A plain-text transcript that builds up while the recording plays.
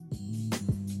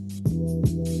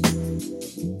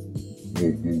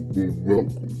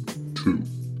Welcome to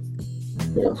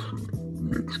Martian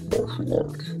Mixed Martial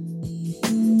Arts.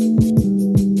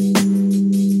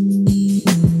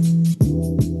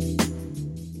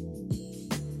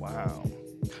 Wow.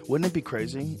 Wouldn't it be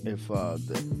crazy if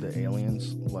the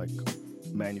aliens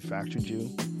manufactured you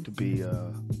to be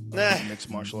a mixed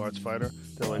martial arts fighter?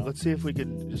 They're like, let's see if we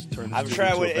could just turn this I'm dude sure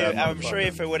into a bad I'm sure motherfucker."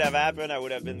 if it would have happened, I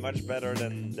would have been much better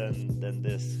than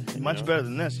this. Much better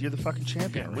than this. You're the fucking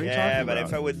champion. What are you talking Yeah, about? but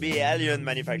if I would be alien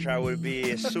manufacturer, I would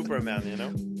be Superman.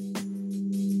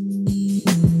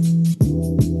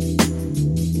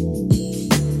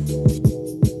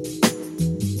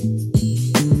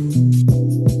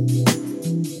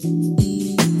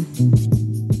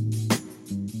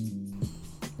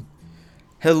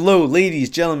 Hello, ladies,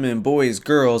 gentlemen, boys,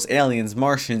 girls, aliens,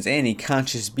 Martians, any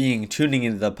conscious being tuning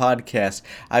into the podcast.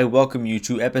 I welcome you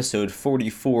to episode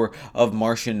 44 of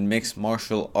Martian Mixed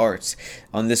Martial Arts.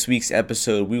 On this week's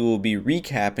episode, we will be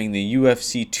recapping the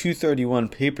UFC 231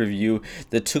 pay-per-view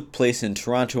that took place in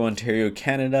Toronto, Ontario,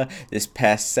 Canada this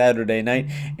past Saturday night,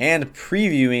 and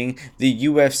previewing the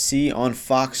UFC on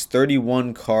Fox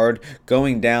 31 card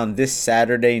going down this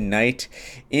Saturday night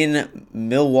in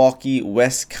Milwaukee,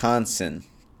 Wisconsin.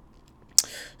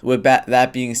 With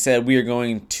that being said, we are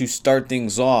going to start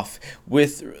things off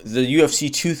with the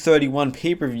UFC 231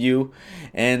 pay-per-view,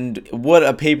 and what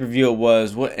a pay-per-view it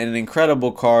was. What an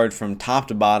incredible card from top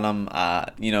to bottom.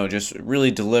 Just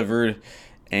really delivered.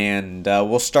 And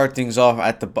we'll start things off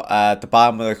at the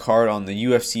bottom of the card on the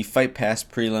UFC Fight Pass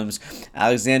prelims.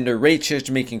 Alexander Rakic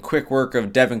making quick work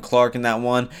of Devin Clark in that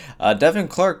one. Devin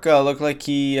Clark looked like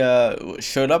he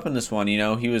showed up in this one.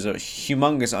 He was a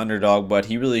humongous underdog, but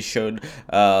he really showed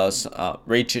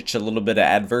Rakic a little bit of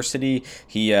adversity.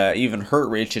 He even hurt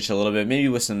Rakic a little bit, maybe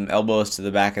with some elbows to the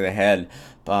back of the head.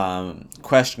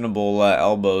 Questionable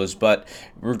elbows, but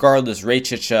regardless,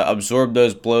 Rakic absorbed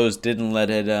those blows, didn't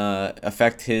let it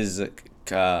affect his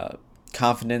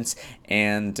confidence,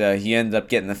 and he ended up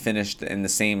getting the finish in the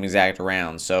same exact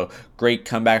round. So great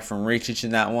comeback from Rakic in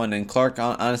that one, and Clark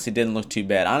honestly didn't look too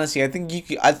bad. Honestly, I think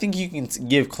you can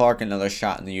give Clark another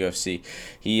shot in the UFC.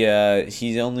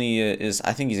 He's only is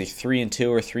I think he's a 3-2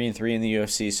 or 3-3 in the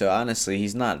UFC. So honestly,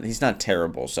 he's not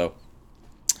terrible. So.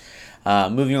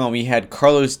 Moving on, we had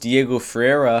Carlos Diego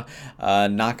Ferreira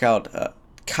knock out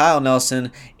Kyle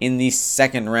Nelson in the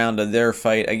second round of their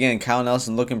fight. Again, Kyle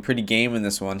Nelson looking pretty game in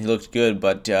this one. He looked good,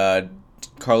 but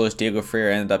Carlos Diego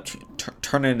Ferreira ended up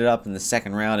turning it up in the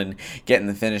second round and getting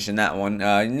the finish in that one.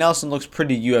 Nelson looks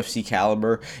pretty UFC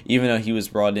caliber, even though he was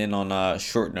brought in on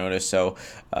short notice. So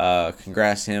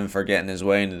congrats to him for getting his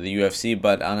way into the UFC,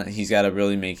 but he's got to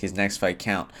really make his next fight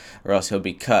count or else he'll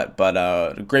be cut.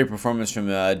 But great performance from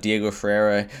Diego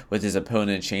Ferreira with his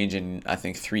opponent changing, I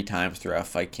think, 3 times throughout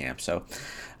fight camp. So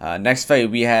next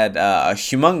fight, we had a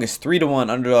humongous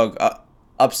 3-1 underdog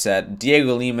upset.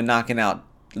 Diego Lima knocking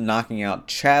out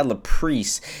Chad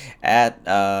Laprise at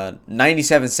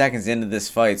 97 seconds into this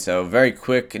fight. So very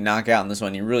quick knockout in this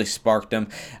one. He really sparked him.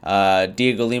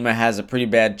 Diego Lima has a pretty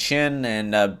bad chin,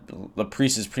 and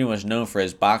Laprise is pretty much known for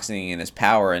his boxing and his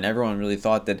power, and everyone really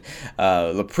thought that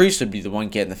Laprise would be the one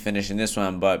getting the finish in this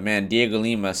one, but man, Diego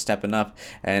Lima stepping up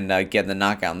and getting the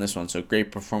knockout in this one. So great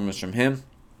performance from him.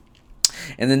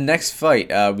 In the next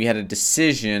fight, we had a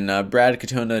decision. Brad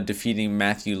Katona defeating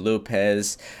Matthew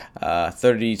Lopez,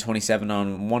 30-27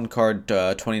 on one card,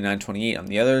 29-28 on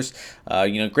the others.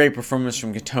 Great performance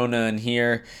from Katona in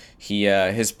here.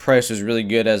 His price was really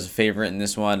good as a favorite in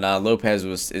this one. Lopez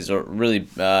is really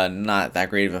not that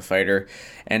great of a fighter.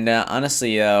 And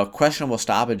honestly, questionable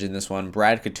stoppage in this one.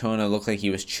 Brad Katona looked like he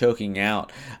was choking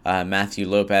out Matthew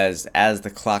Lopez as the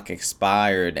clock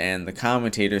expired, and the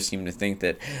commentators seemed to think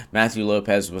that Matthew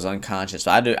Lopez was unconscious.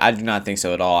 So I do not think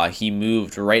so at all. He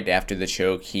moved right after the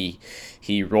choke. He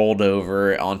rolled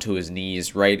over onto his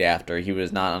knees right after. He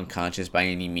was not unconscious by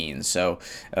any means. So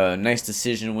nice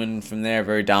decision win from there.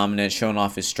 Very dominant, showing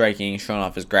off his striking, showing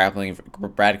off his grappling.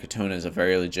 Brad Katona is a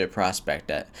very legit prospect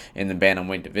in the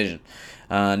bantamweight division.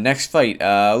 Next fight,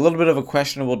 a little bit of a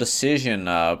questionable decision.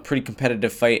 Pretty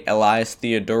competitive fight. Elias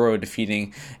Theodorou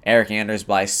defeating Eric Anders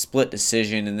by split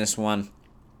decision in this one.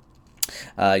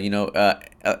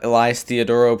 Elias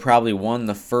Theodorou probably won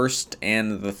the first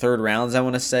and the third rounds, I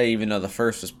want to say, even though the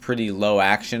first was pretty low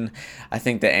action. I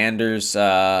think that Anders,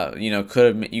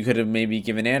 could have maybe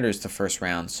given Anders the first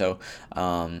round. So,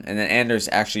 and then Anders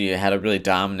actually had a really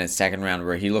dominant second round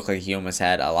where he looked like he almost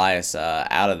had Elias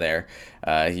out of there.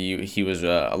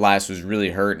 Elias was really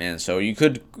hurt, and so you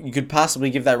could possibly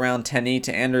give that round 10-8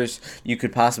 to Anders. You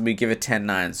could possibly give it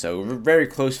 10-9. So very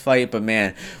close fight, but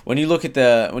man, when you look at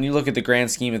the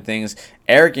grand scheme of things,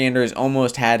 Eric Anders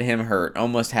almost had him hurt,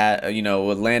 almost had,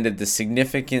 landed the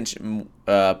significant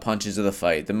punches of the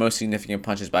fight, the most significant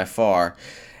punches by far.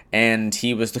 And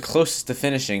he was the closest to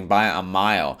finishing by a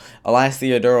mile. Elias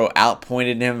Theodorou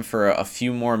outpointed him for a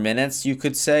few more minutes, you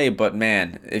could say, but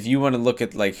man, if you want to look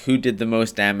at like who did the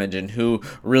most damage and who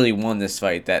really won this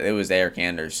fight, that it was Eric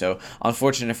Anders. So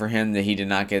unfortunate for him that he did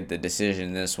not get the decision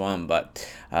in this one, but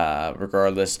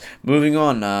regardless, moving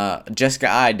on, Jessica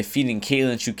Eye defeating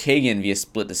Katlyn Chookagian via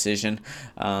split decision.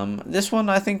 This one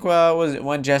I think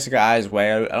went Jessica Eye's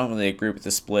way. I don't really agree with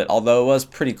the split, although it was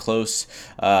pretty close.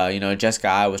 Jessica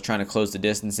Eye was trying to close the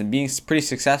distance and being pretty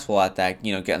successful at that,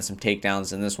 getting some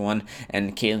takedowns in this one,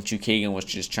 and Katlyn Chookagian was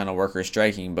just trying to work her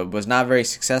striking, but was not very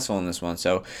successful in this one.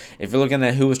 So if you're looking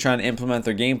at who was trying to implement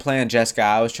their game plan, Jessica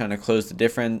Eye was trying to close the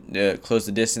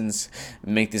distance,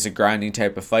 make this a grinding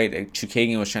type of fight.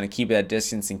 Chookagian was trying to keep it at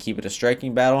distance and keep it a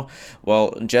striking battle.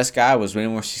 Well, Jessica Eye was way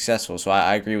more successful, so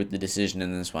I agree with the decision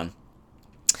in this one.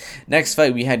 Next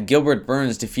fight, we had Gilbert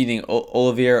Burns defeating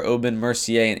Olivier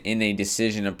Aubin-Mercier in a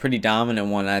decision, a pretty dominant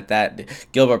one at that.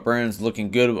 Gilbert Burns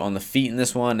looking good on the feet in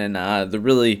this one, and the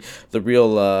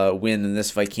real win in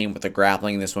this fight came with the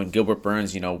grappling in this one. Gilbert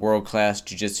Burns, world-class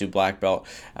jiu-jitsu black belt,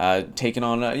 taking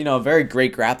on a very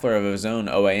great grappler of his own,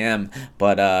 OAM,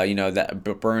 but that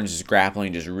Burns'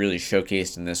 grappling just really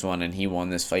showcased in this one, and he won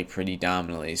this fight pretty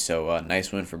dominantly. So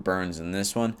nice win for Burns in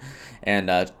this one, and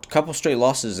a couple straight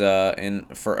losses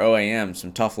for OAM,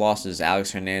 some tough losses.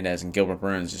 Alex Hernandez and Gilbert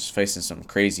Burns just facing some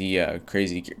crazy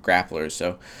grapplers.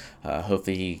 So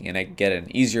hopefully he can get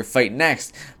an easier fight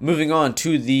next. Moving on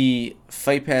to the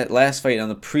last fight on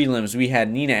the prelims, we had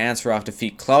Nina Ansaroff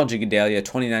defeat Claudia Gadelha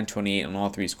 29-28 on all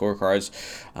three scorecards.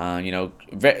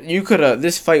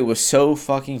 This fight was so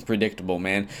fucking predictable,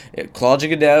 man.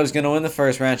 Claudia Gadelha was going to win the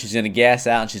first round. She's going to gas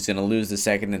out, and she's going to lose the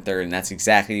second and third, and that's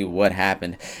exactly what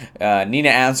happened. Nina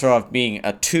Ansaroff being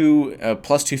a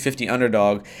plus 250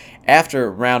 underdog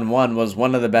after round one was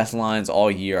one of the best lines all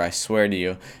year, I swear to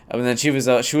you. And then she was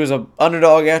a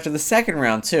underdog after the second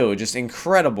round too. Just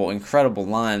incredible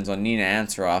lines on Nina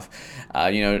Ansaroff.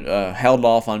 Held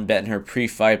off on betting her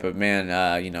pre-fight, but man,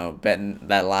 betting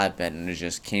that live betting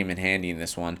just came in handy in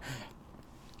this one.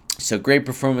 So great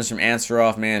performance from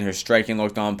Ansaroff, man. Her striking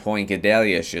looked on point.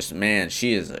 Gadelha is just, man,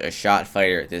 she is a shot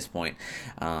fighter at this point.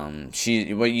 She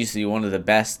used to be one of the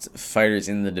best fighters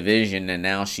in the division, and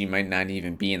now she might not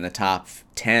even be in the top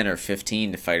 10 or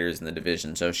 15 fighters in the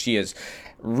division. So she has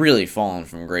really fallen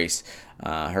from grace.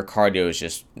 Her cardio is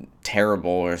just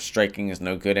terrible. Her striking is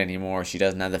no good anymore. She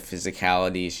doesn't have the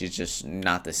physicality. She's just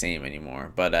not the same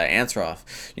anymore. But Ansaroff,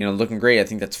 looking great. I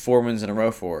think that's 4 wins in a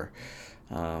row for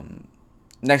her.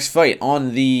 Next fight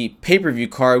on the pay-per-view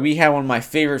card, we have one of my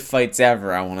favorite fights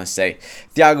ever, I want to say.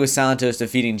 Thiago Santos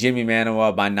defeating Jimmy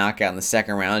Manuwa by knockout in the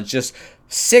second round. Just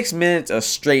 6 minutes of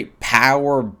straight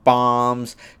power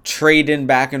bombs, trading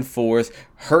back and forth,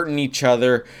 hurting each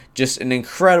other. Just an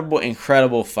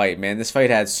incredible fight, man. This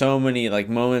fight had so many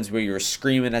moments where you were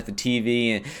screaming at the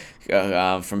TV and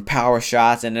from power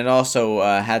shots, and it also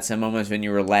had some moments when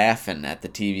you were laughing at the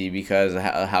TV because of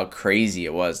how crazy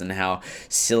it was and how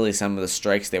silly some of the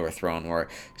strikes they were throwing were.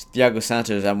 Thiago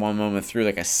Santos at one moment threw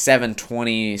a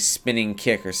 720 spinning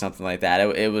kick or something like that.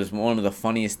 It was one of the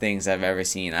funniest things I've ever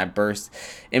seen. I burst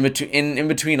in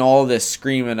between all this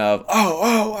screaming of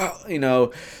when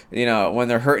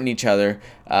they're hurting each other.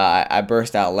 I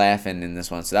burst out laughing in this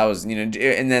one. So that was,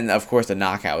 and then of course the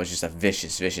knockout was just a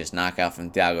vicious knockout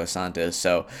from Thiago Santos.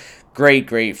 So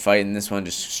great fight in this one,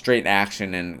 just straight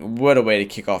action, and what a way to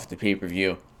kick off the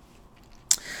pay-per-view.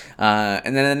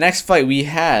 And then in the next fight, we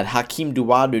had Hakeem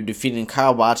Dawodu defeating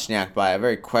Kyle Bochniak by a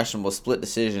very questionable split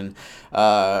decision.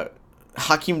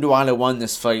 Hakeem Dawodu won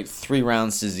this fight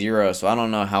 3-0, so I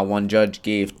don't know how one judge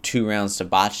gave 2 rounds to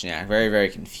Bochniak. Very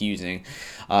confusing.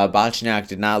 Bochniak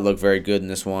did not look very good in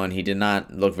this one. He did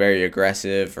not look very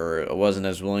aggressive or wasn't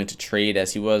as willing to trade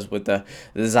as he was with the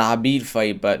Zabit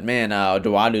fight. But man,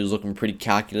 Dawodu is looking pretty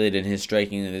calculated. His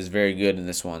striking is very good in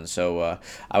this one. So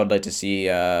I would like to see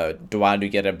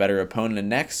Dawodu get a better opponent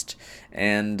next.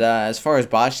 And as far as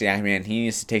Bochniak, man, he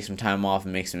needs to take some time off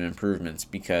and make some improvements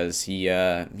because he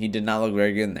did not look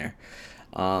very good in there.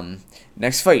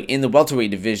 Next fight in the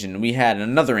welterweight division, we had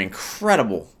another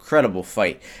incredible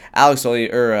fight.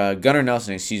 Gunnar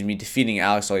Nelson, defeating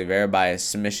Alex Oliveira by a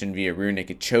submission via rear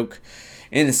naked choke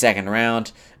in the second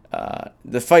round.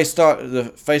 The fight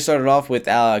started off with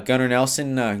Gunnar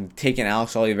Nelson taking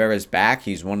Alex Oliveira's back.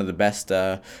 He's one of the best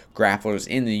grapplers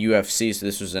in the UFC, so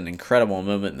this was an incredible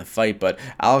moment in the fight. But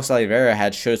Alex Oliveira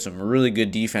had showed some really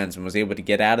good defense and was able to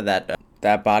get out of that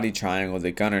that body triangle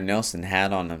that Gunnar Nelson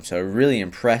had on him. So really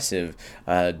impressive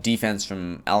defense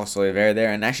from Alex Oliveira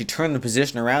there, and actually turned the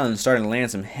position around and started to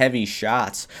land some heavy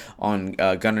shots on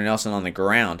Gunnar Nelson on the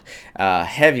ground.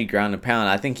 Heavy ground and pound.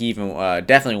 I think he even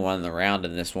definitely won the round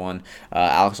in this one.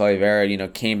 Alex Oliveira,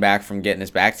 came back from getting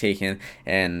his back taken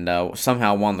and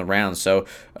somehow won the round. So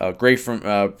great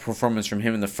performance from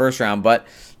him in the first round, but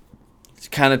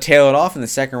kind of tailed off in the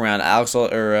second round.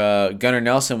 Gunnar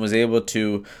Nelson was able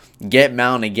to get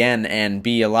mount again and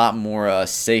be a lot more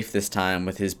safe this time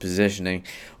with his positioning.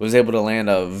 Was able to land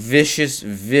a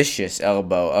vicious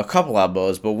elbow, a couple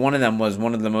elbows, but one of them was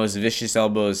one of the most vicious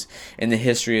elbows in the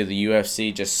history of the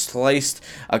UFC. Just sliced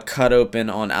a cut open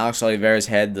on Alex Oliveira's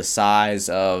head, the size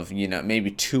of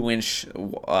maybe 2-inch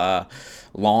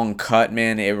long cut.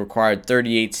 Man, it required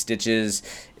 38 stitches.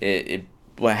 It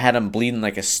had him bleeding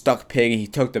like a stuck pig. He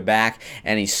took the back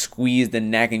and he squeezed the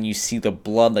neck, and you see the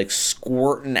blood like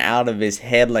squirting out of his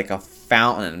head like a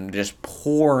fountain, just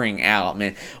pouring out,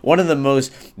 man. One of the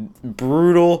most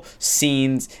brutal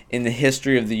scenes in the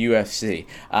history of the UFC.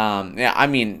 I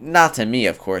mean, not to me,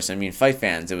 of course. I mean, fight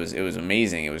fans, it was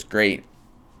amazing. It was great.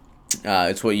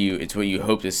 It's what you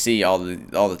hope to see all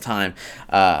the time.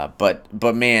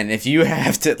 But man, if you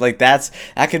have to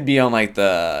that could be on like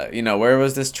the where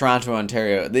was this, Toronto,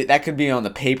 Ontario? That could be on the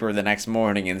paper the next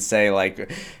morning and say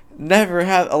like, never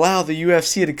allow the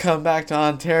UFC to come back to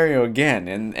Ontario again.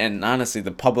 And honestly,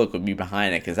 the public would be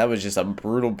behind it, because that was just a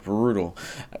brutal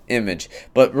image.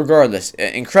 But regardless,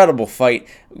 incredible fight.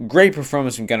 Great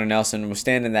performance from Gunnar Nelson.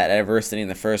 Withstanding that adversity in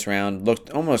the first round. Looked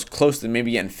almost close to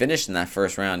maybe getting finished in that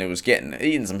first round. It was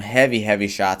eating some heavy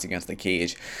shots against the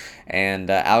cage. And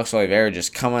Alex Oliveira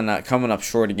just coming up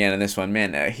short again in this one.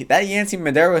 Man, that Yancy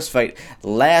Medeiros fight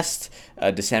last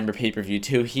December pay-per-view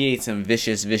too, he ate some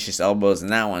vicious elbows in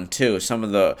that one too. Some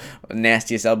of the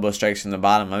nastiest elbow strikes from the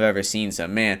bottom I've ever seen. So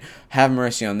man, have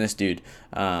mercy on this dude.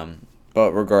 But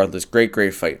regardless,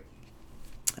 great fight.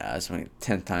 That's my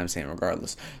 10th time saying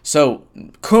regardless. So,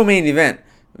 co-main event,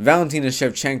 Valentina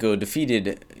Shevchenko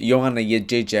defeated Joanna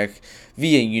Jędrzejczyk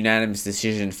via unanimous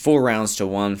decision,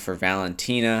 4-1 for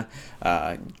Valentina.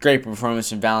 Great performance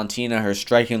from Valentina. Her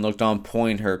striking looked on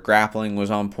point. Her grappling was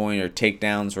on point. Her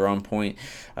takedowns were on point.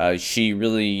 She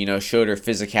really, showed her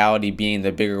physicality, being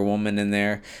the bigger woman in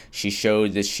there. She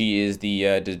showed that she is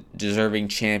the deserving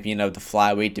champion of the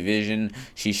flyweight division.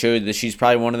 She showed that she's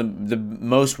probably one of the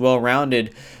most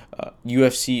well-rounded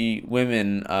UFC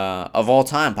women of all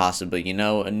time, possibly.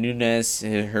 Nunes,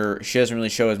 she doesn't really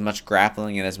show as much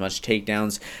grappling and as much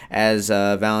takedowns as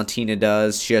Valentina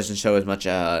does. She doesn't show as much,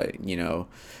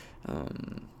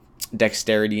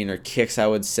 dexterity in her kicks, I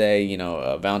would say.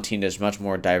 Valentina is much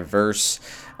more diverse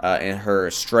in her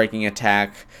striking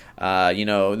attack.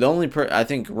 The only I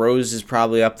think Rose is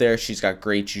probably up there. She's got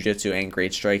great jiu-jitsu and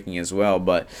great striking as well.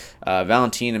 But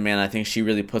Valentina, man, I think she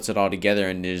really puts it all together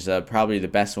and is probably the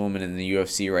best woman in the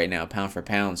UFC right now, pound for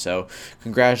pound. So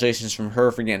congratulations from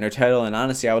her for getting her title. And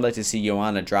honestly, I would like to see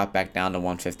Joanna drop back down to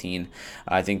 115.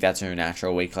 I think that's her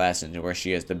natural weight class and where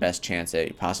she has the best chance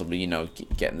at possibly,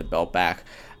 getting the belt back.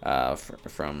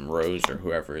 From Rose or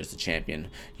whoever is the champion.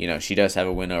 She does have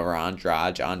a win over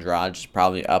Andrade. Andrade is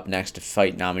probably up next to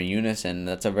fight Namajunas, and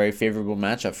that's a very favorable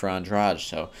matchup for Andrade.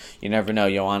 So you never know.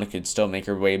 Joanna could still make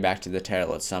her way back to the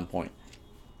title at some point.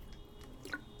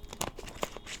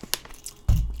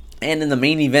 And in the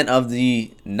main event of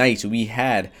the night, we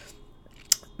had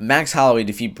Max Holloway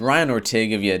defeat Brian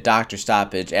Ortega via doctor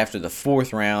stoppage after the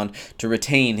 4th round to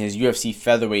retain his UFC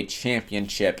featherweight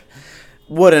championship.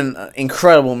 What an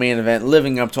incredible main event,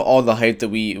 living up to all the hype that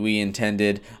we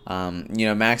intended.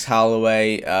 Max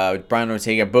Holloway, Brian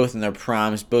Ortega, both in their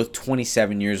primes, both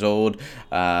 27 years old.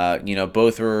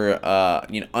 Both were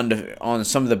on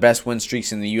some of the best win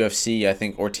streaks in the UFC. I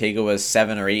think Ortega was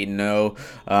 7 or 8-0.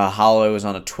 Holloway was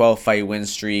on a 12-fight win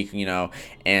streak.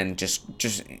 And just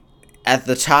at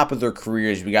the top of their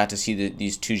careers, we got to see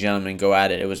these two gentlemen go at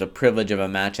it. It was a privilege of a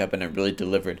matchup, and it really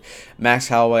delivered. Max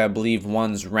Holloway, I believe,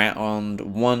 won round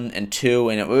 1 and 2,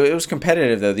 and it was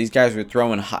competitive, though. These guys were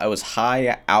throwing it was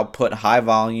high output, high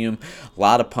volume, a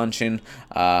lot of punching,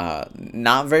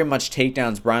 not very much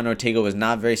takedowns. Brian Ortega was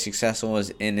not very successful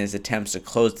in his attempts to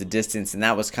close the distance, and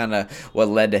that was kind of what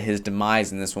led to his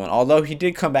demise in this one. Although he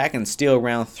did come back and steal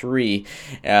round 3,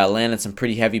 landed some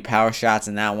pretty heavy power shots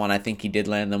in that one. I think he did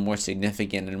land them more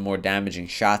significant and more damaging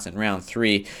shots in round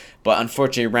 3, but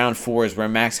unfortunately round 4 is where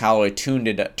Max Holloway turned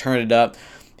it up.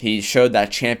 He showed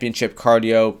that championship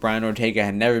cardio. Brian Ortega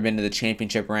had never been to the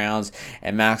championship rounds,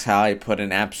 and Max Holloway put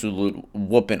an absolute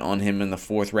whooping on him in the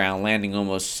 4th round, landing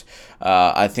almost,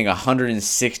 I think,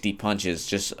 160 punches.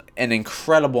 Just an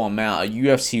incredible amount, a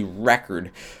UFC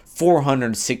record.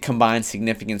 400 combined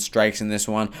significant strikes in this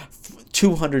one.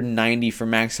 290 for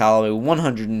Max Holloway,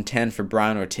 110 for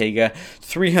Brian Ortega,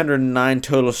 309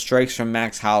 total strikes from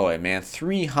Max Holloway, man.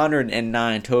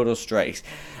 309 total strikes.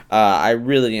 I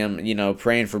really am,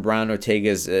 praying for Brian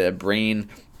Ortega's brain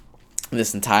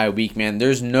this entire week, man.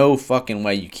 There's no fucking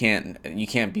way you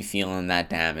can't be feeling that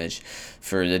damage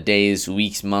for the days,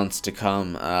 weeks, months to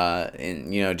come.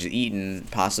 And just eating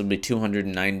possibly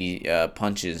 290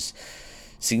 punches.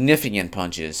 Significant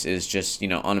punches is just,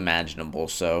 unimaginable.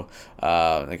 So,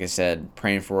 like I said,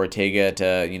 praying for Ortega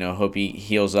to, hope he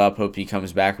heals up, hope he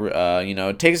comes back,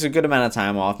 takes a good amount of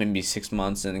time off, maybe 6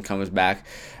 months, and then comes back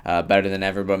better than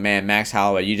ever. But, man, Max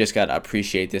Holloway, you just got to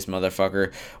appreciate this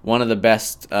motherfucker. One of the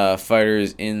best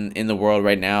fighters in the world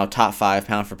right now, top 5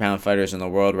 pound-for-pound fighters in the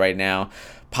world right now.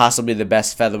 Possibly the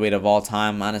best featherweight of all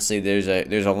time. Honestly, there's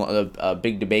a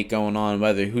big debate going on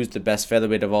whether who's the best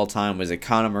featherweight of all time. Was it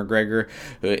Conor McGregor,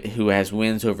 who has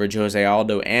wins over Jose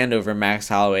Aldo and over Max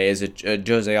Holloway? Is it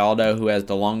Jose Aldo, who has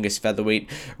the longest featherweight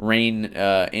reign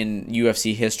in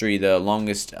UFC history, the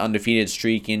longest undefeated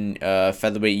streak in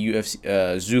featherweight UFC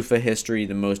Zuffa history,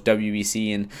 the most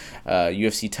WBC and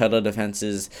UFC title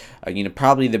defenses?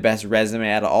 Probably the best resume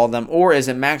out of all of them. Or is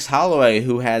it Max Holloway,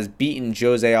 who has beaten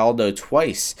Jose Aldo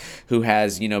twice? Who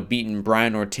has, beaten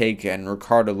Brian Ortega and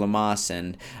Ricardo Lamas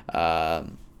and,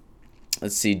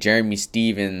 Jeremy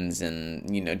Stevens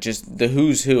and, just the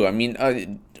who's who. I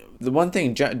mean, the one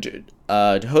thing,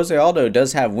 Jose Aldo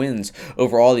does have wins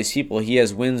over all these people. He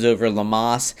has wins over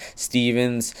Lamas,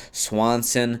 Stevens,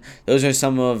 Swanson. Those are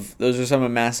some of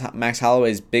Max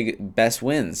Holloway's best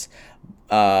wins.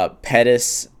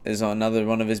 Pettis is another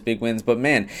one of his big wins. But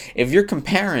man, if you're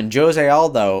comparing Jose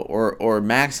Aldo or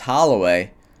Max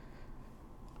Holloway,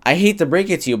 I hate to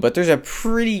break it to you, but there's a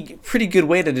pretty good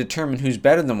way to determine who's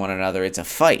better than one another. It's a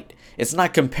fight. It's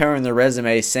not comparing the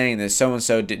resume saying that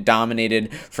so-and-so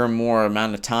dominated for a more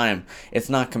amount of time. It's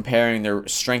not comparing their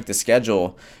strength of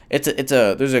schedule.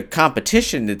 There's a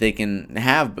competition that they can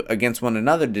have against one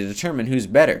another to determine who's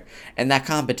better. And that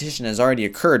competition has already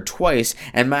occurred twice,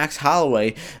 and Max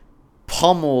Holloway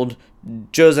pummeled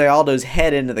Jose Aldo's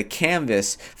head into the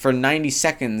canvas for 90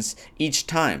 seconds each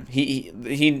time. He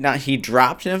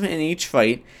dropped him in each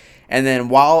fight, and then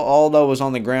while Aldo was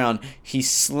on the ground, he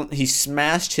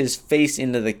smashed his face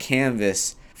into the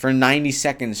canvas for 90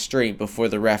 seconds straight before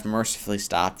the ref mercifully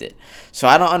stopped it. So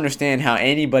I don't understand how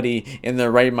anybody in their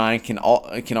right mind can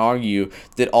argue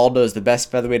that Aldo is the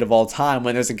best featherweight of all time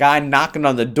when there's a guy knocking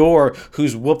on the door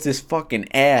who's whooped his fucking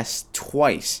ass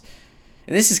twice.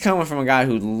 And this is coming from a guy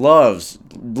who loves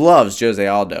Jose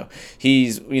Aldo.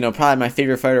 He's, probably my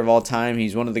favorite fighter of all time.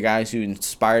 He's one of the guys who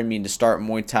inspired me to start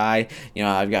Muay Thai.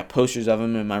 I've got posters of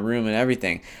him in my room and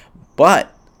everything.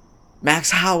 But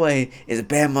Max Holloway is a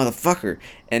bad motherfucker,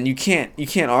 and you can't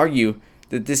argue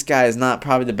that this guy is not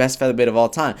probably the best featherweight of all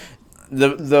time.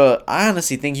 I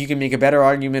honestly think you can make a better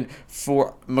argument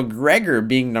for McGregor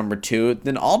being number 2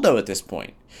 than Aldo at this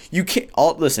point. You can't.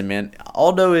 Listen, man.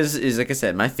 Aldo is like I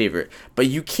said, my favorite. But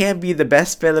you can't be the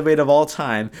best featherweight of all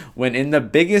time when in the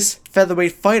biggest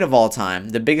featherweight fight of all time,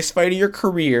 the biggest fight of your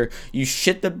career, you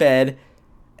shit the bed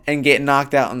and get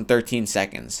knocked out in 13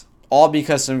 seconds. All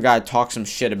because some guy talked some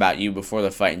shit about you before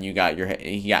the fight and he got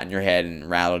in your head and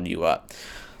rattled you up.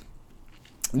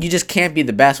 You just can't be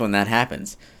the best when that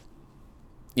happens.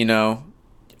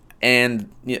 And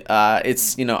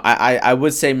it's, I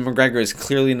would say McGregor is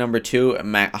clearly number 2,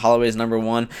 Holloway is number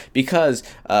 1, because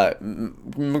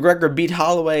McGregor beat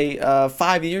Holloway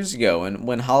 5 years ago, and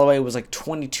when Holloway was like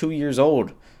 22 years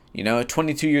old.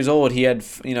 22 years old, he had,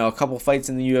 a couple fights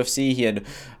in the UFC. He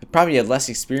probably had less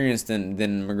experience than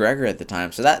McGregor at the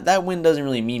time. So that win doesn't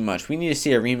really mean much. We need to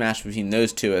see a rematch between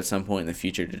those two at some point in the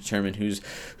future to determine who's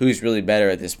really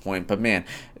better at this point. But man,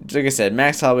 like I said,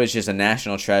 Max Holloway is just a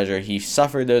national treasure. He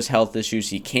suffered those health issues.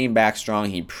 He came back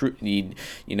strong. He proved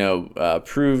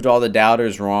all the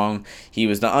doubters wrong. He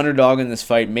was the underdog in this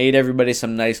fight, made everybody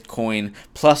some nice coin,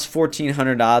 plus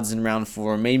 1,400 odds in round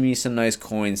 4, made me some nice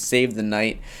coins, saved the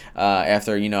night.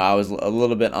 After I was a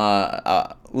little bit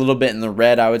in the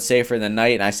red, I would say, for the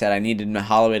night, and I said I needed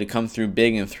Holloway to come through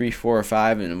big in 3, 4, or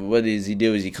 5, and what does he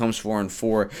do? Is he comes 4 and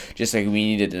 4, just like we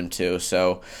needed him to.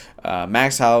 So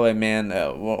Max Holloway, man,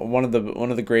 one of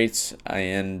the greats,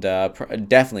 and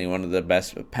definitely one of the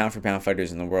best pound for pound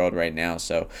fighters in the world right now.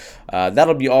 So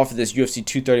that'll be all for this UFC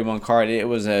 231 card. It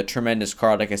was a tremendous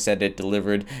card. Like I said, it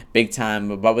delivered big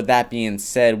time. But with that being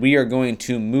said, we are going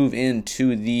to move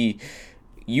into the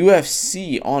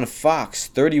UFC on Fox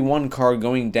 31 card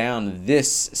going down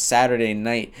this Saturday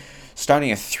night,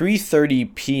 starting at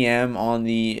 3:30 p.m. on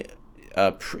the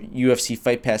UFC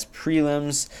Fight Pass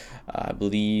prelims. I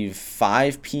believe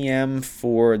 5 p.m.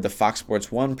 for the Fox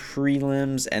Sports 1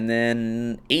 prelims, and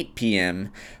then 8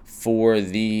 p.m. for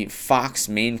the Fox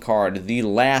main card, the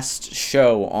last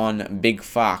show on Big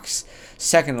Fox,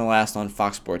 second to last on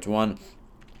Fox Sports 1.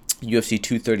 UFC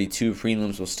 232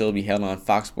 prelims will still be held on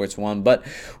Fox Sports 1, but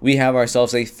we have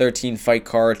ourselves a 13 fight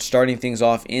card, starting things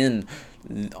off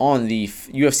on the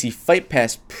UFC Fight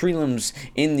Pass prelims.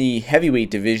 In the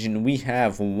heavyweight division, we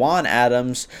have Juan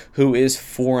Adams, who is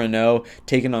 4-0,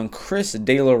 taking on Chris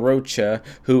De La Rocha,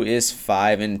 who is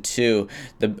 5-2.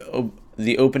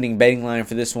 The opening betting line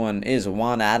for this one is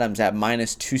Juan Adams at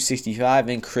 -265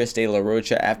 and Chris De La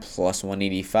Rocha at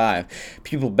 +185.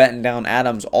 People betting down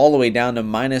Adams all the way down to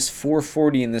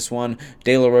 -440 in this one.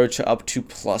 De La Rocha up to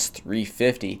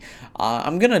 +350.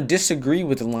 I'm going to disagree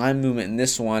with the line movement in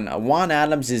this one. Juan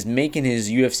Adams is making his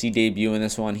UFC debut in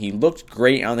this one. He looked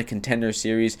great on the Contender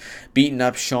Series, beating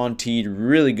up Sean Teed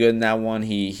really good in that one.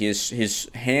 His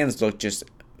hands look just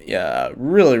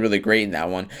really, really great in that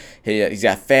one. He's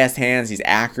got fast hands, he's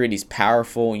accurate, he's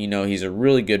powerful, he's a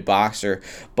really good boxer.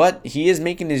 But he is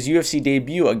making his UFC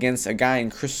debut against a guy in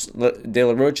Chris De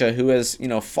La Rocha who has,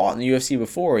 fought in the UFC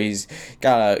before. He's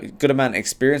got a good amount of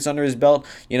experience under his belt.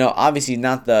 Obviously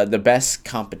not the best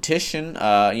competition.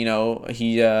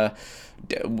 He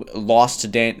lost to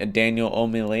Daniel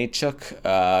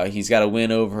Omielanchuk. He's got a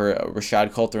win over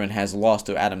Rashad Coulter and has lost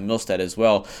to Adam Milstead as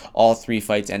well. All 3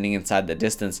 fights ending inside the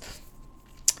distance.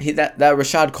 That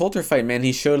Rashad Coulter fight, man,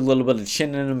 he showed a little bit of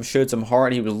chin in him, showed some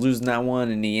heart. He was losing that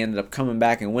one, and he ended up coming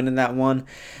back and winning that one.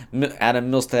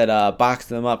 Adam Milstead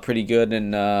boxed him up pretty good,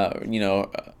 and he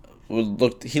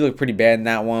looked pretty bad in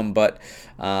that one. But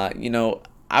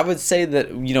I would say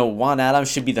that, Juan Adams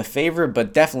should be the favorite,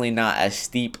 but definitely not as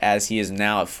steep as he is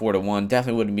now at 4-1.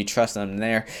 Definitely wouldn't be trusting him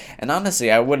there. And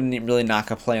honestly, I wouldn't really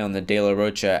knock a play on the De La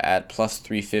Rocha at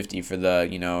 +350 for the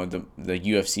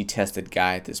UFC tested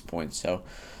guy at this point. So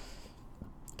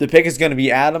the pick is going to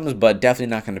be Adams, but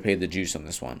definitely not going to pay the juice on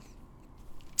this one.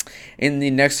 In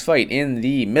the next fight, in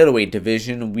the middleweight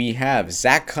division, we have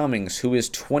Zach Cummings, who is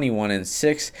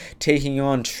 21-6, taking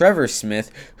on Trevor Smith,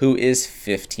 who is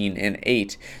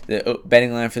 15-8. The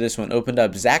betting line for this one opened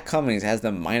up Zach Cummings as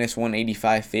the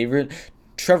 -185 favorite,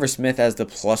 Trevor Smith as the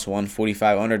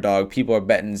 +145 underdog. People are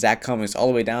betting Zach Cummings all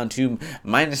the way down to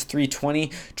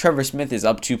 -320. Trevor Smith is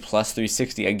up to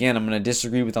 +360. Again, I'm going to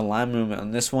disagree with the line movement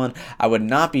on this one. I would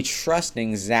not be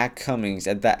trusting Zach Cummings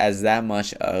as that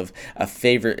much of a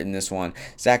favorite in this one.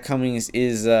 Zach Cummings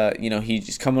is,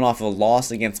 he's coming off a loss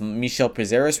against Michel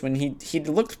Prazeres when he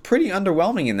looked pretty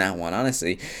underwhelming in that one,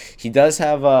 honestly. He does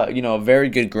have, a very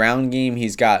good ground game.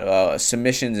 He's got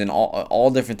submissions and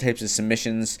all different types of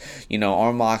submissions,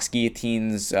 arm locks,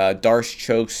 guillotines, Darce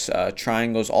chokes,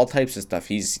 triangles, all types of stuff.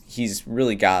 He's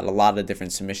really got a lot of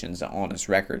different submissions on his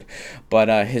record, but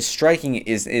his striking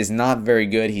is not very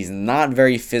good. He's not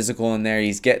very physical in there.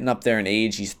 He's getting up there in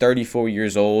age. He's 34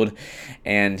 years old,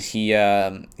 and he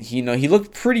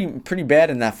looked pretty bad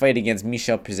in that fight against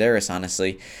Michel Prazeres,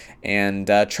 honestly. And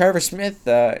Trevor Smith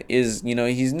is,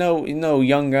 he's no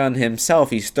young gun himself.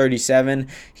 He's 37.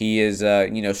 He is,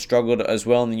 struggled as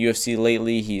well in the UFC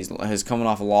lately. He's coming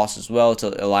off a loss as well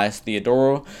to Elias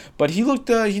Theodorou, but he looked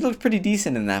pretty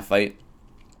decent in that fight.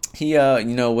 He,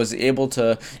 was able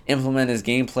to implement his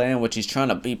game plan, which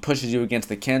he pushes you against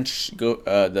the fence, go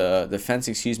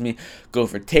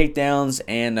for takedowns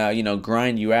and,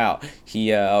 grind you out.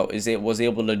 He was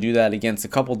able to do that against a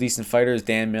couple decent fighters,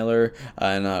 Dan Miller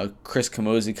and Chris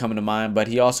Camozzi coming to mind, but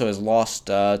he also has lost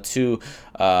to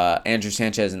Andrew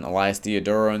Sanchez and Elias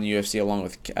Theodorou in the UFC, along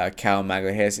with Cal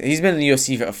Magalhaes. He's been in the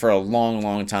UFC for a long,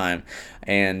 long time,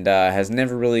 and has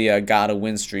never really got a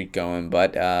win streak going.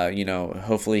 But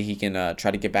hopefully he can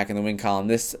try to get back in the win column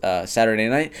this Saturday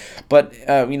night. But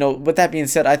with that being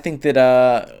said, I think that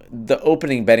the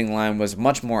opening betting line was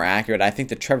much more accurate. I think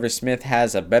that Trevor Smith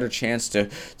has a better chance to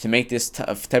make this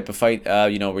type of fight.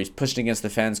 Where he's pushing against the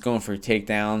fence, going for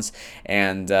takedowns,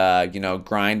 and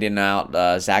grinding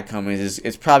out Zach Cummings is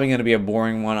it's probably going to be a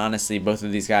boring one. Honestly, both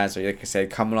of these guys are, like I said,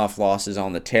 coming off losses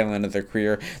on the tail end of their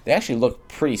career. They actually look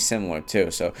pretty similar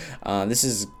too. So this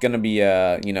is going to be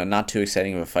not too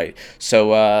exciting of a fight.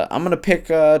 So I'm going to pick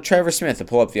Trevor Smith to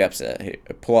pull off the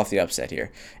upset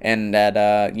here, and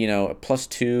at plus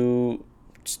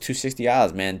 260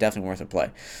 odds, man, definitely worth a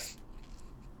play.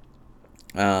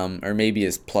 Or maybe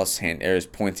his his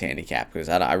points handicap, because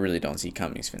I really don't see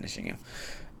Cummings finishing him.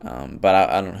 But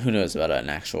I don't. Who knows about an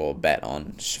actual bet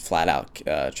on flat out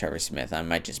Trevor Smith? I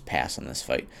might just pass on this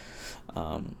fight.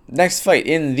 Next fight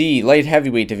in the light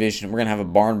heavyweight division, we're gonna have a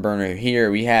barn burner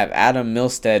here. We have Adam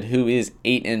Milstead, who is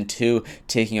 8-2,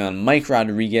 taking on Mike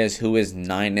Rodriguez, who is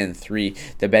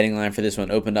 9-3. The betting line for this one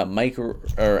opened up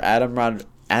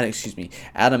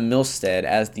Adam Milstead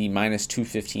as the minus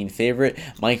 215 favorite,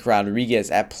 Mike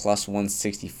Rodriguez at plus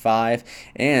 165,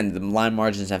 and the line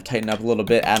margins have tightened up a little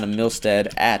bit. Adam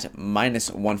Milstead at minus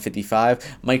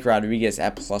 155, Mike Rodriguez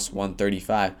at plus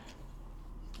 135.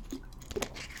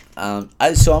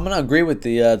 So I'm gonna agree with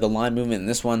the line movement in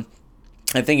this one.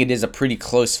 I think it is a pretty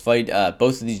close fight.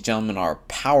 Both of these gentlemen are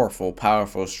powerful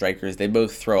strikers. They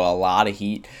both throw a lot of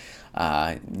heat.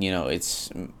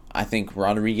 I think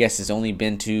Rodriguez has only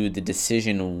been to the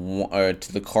decision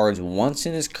to the cards once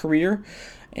in his career,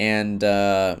 and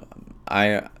let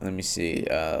me see.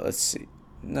 Let's see.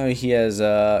 No, he has.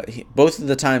 Both of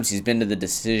the times he's been to the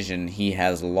decision, he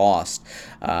has lost.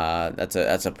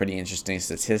 That's a pretty interesting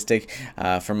statistic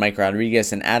for Mike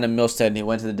Rodriguez. And Adam Milstead, he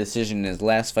went to the decision in his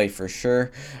last fight for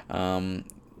sure.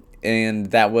 And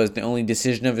that was the only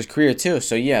decision of his career too.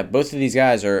 So yeah, both of these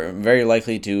guys are very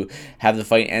likely to have the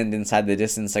fight end inside the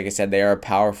distance. Like I said, they are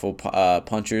powerful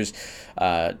punchers.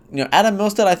 Adam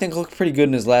Milstead, I think, looked pretty good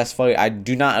in his last fight. I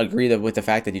do not agree with the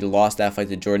fact that he lost that fight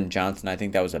to Jordan Johnson. I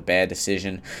think that was a bad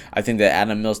decision. I think that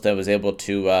Adam Milstead was able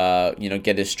to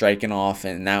get his striking off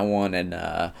in that one,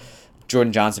 and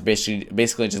Jordan Johnson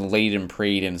basically just laid and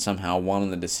prayed and somehow won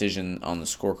on the decision on the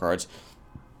scorecards.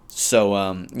 So,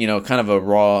 kind of a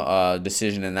raw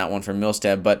decision in that one for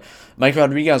Milstead. But Mike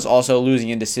Rodriguez also losing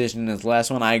in decision in his last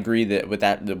one. I agree that with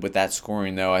that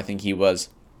scoring, though, I think he was,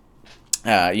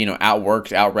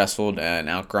 outworked, out-wrestled, and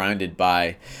out-grinded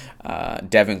by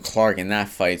Devin Clark in that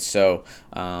fight. So,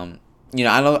 I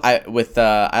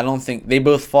don't think they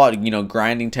both fought,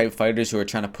 grinding type fighters who are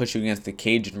trying to push you against the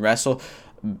cage and wrestle.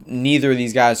 Neither of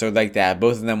these guys are like that.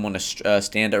 Both of them want to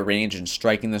stand at range and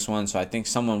strike in this one, so I think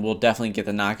someone will definitely get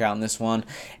the knockout in this one.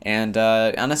 And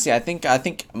honestly, I think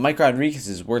Mike Rodriguez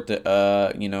is worth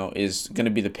is going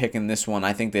to be the pick in this one.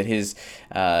 I think that his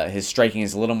striking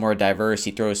is a little more diverse.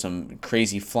 He throws some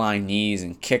crazy flying knees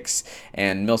and kicks,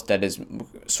 and Milstead is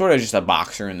sort of just a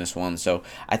boxer in this one. So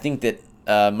I think that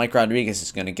Mike Rodriguez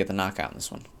is going to get the knockout in this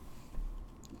one.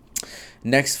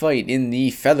 Next fight in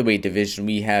the featherweight division,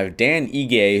 we have Dan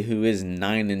Ige, who is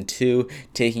 9-2,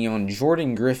 taking on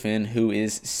Jordan Griffin, who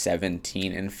is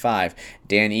 17-5.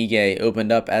 Dan Ige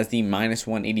opened up as the minus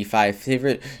 185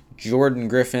 favorite. Jordan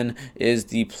Griffin is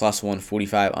the plus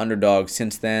 145 underdog.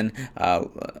 Since then,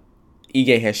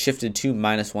 Ige has shifted to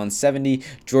minus 170.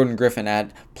 Jordan Griffin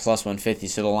at plus 150.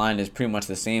 So the line is pretty much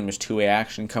the same. There's two-way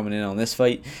action coming in on this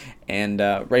fight, and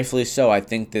rightfully so. I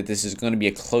think that this is going to be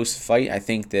a close fight. I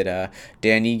think that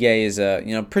Dan Ige is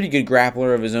a pretty good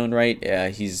grappler of his own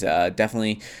right. He's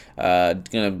definitely going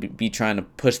to be trying to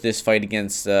push this fight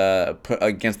against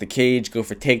the cage, go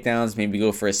for takedowns, maybe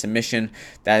go for a submission.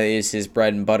 That is his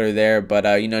bread and butter there. But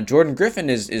Jordan Griffin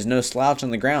is no slouch on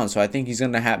the ground, so I think he's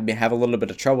going to have a little bit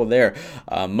of trouble there.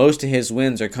 Most of his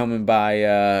wins are coming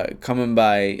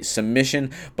by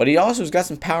submission, but he also has got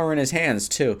some power in his hands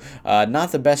too.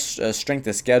 Not the best strength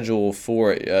of schedule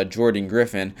for Jordan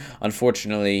Griffin.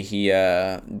 Unfortunately, he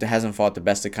hasn't fought the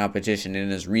best of competition in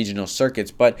his regional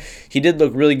circuits, but he did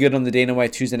look really good on the Dana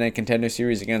White Tuesday Night Contender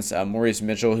Series against Maurice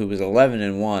Mitchell, who was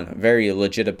 11-1, very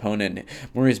legit opponent.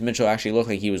 Maurice Mitchell actually looked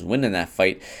like he was winning that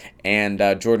fight, and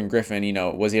Jordan Griffin,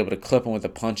 was able to clip him with a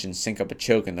punch and sink up a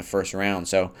choke in the first round.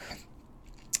 So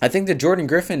I think that Jordan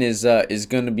Griffin is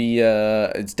going to be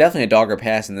it's definitely a dog or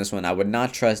pass in this one. I would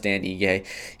not trust Dan Ige.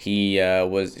 He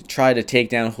tried to take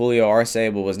down Julio Arce,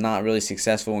 but was not really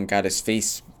successful and got his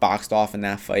face boxed off in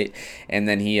that fight. And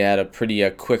then he had a pretty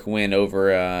quick win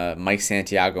over Mike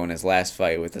Santiago in his last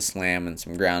fight with a slam and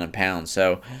some ground and pound.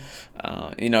 So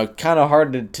kind of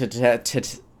hard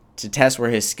to to test where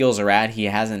his skills are at. He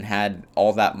hasn't had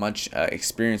all that much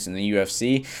experience in the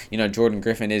UFC. Jordan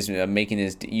Griffin is making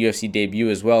his UFC debut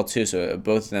as well too. So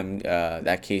both of them,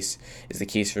 that case is the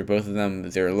case for both of them.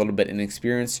 They're a little bit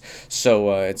inexperienced,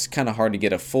 so it's kind of hard to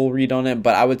get a full read on it.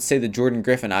 But I would say that Jordan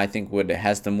Griffin, I think,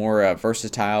 has the more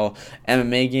versatile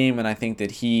MMA game, and I think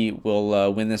that he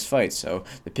will win this fight. So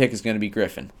the pick is going to be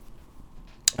Griffin,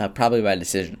 probably by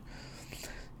decision.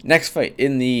 Next fight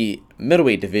in the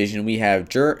middleweight division, we have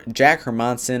Jack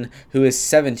Hermansson, who is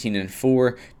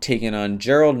 17-4, taking on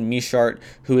Gerald Meerschaert,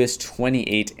 who is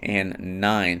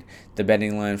 28-9. The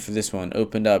betting line for this one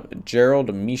opened up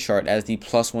Gerald Meerschaert as the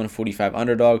plus 145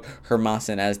 underdog,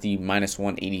 Hermansson as the minus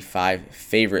 185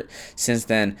 favorite. Since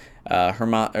then,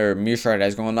 Meerschaert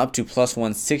has gone up to plus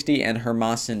 160, and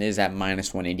Hermansson is at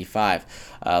minus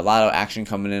 185. A lot of action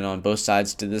coming in on both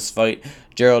sides to this fight.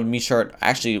 Gerald Meerschaert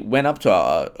actually went up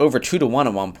to over 2-1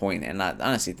 at one point, and I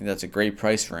honestly think that's a great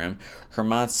price for him.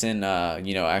 Hermansson,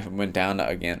 actually went down to,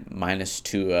 again, minus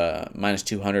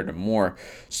 200 or more.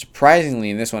 Surprisingly,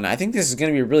 in this one, I think this is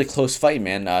going to be a really close fight,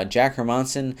 man. Jack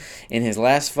Hermansson, in his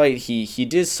last fight, he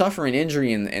did suffer an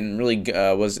injury and really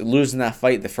was losing that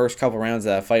fight the first couple rounds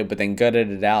of that fight, but then gutted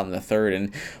it out in the third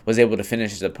and was able to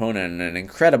finish his opponent in an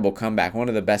incredible comeback, one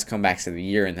of the best comebacks of the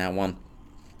year in that one.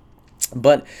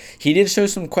 But he did show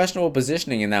some questionable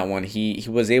positioning in that one. He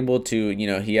was able to,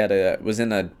 he was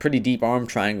in a pretty deep arm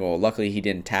triangle. Luckily, he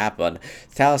didn't tap. But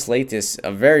Thales Leites,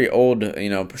 a very old,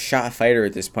 shot fighter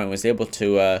at this point, was able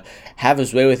to have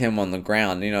his way with him on the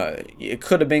ground. It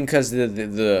could have been because of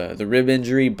the rib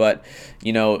injury, but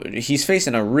he's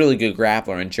facing a really good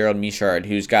grappler in Gerald Meerschaert,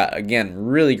 who's got, again,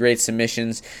 really great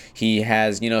submissions. He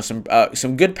has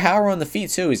some good power on the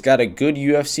feet too. He's got a good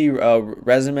UFC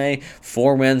resume,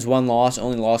 4 wins, 1 loss.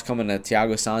 Only loss coming to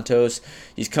Thiago Santos.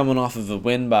 He's coming off of a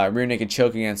win by rear naked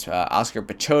choke against Oscar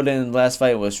Piechota in the last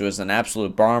fight, which was an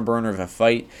absolute barn burner of a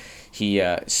fight.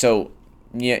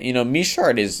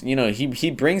 Meerschaert is,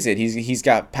 he brings it. He's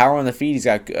got power on the feet. He's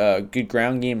got good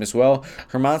ground game as well.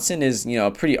 Hermansson is, a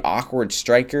pretty awkward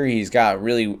striker. He's got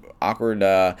really awkward,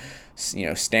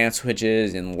 stance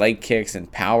switches and leg kicks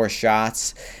and power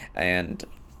shots,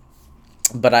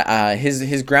 But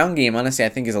his ground game, honestly, I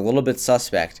think is a little bit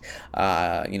suspect.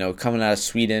 Coming out of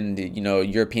Sweden,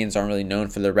 Europeans aren't really known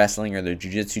for their wrestling or their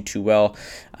jiu-jitsu too well.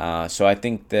 So I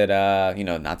think that,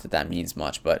 not that means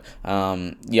much, but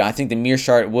I think the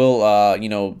Meerschaert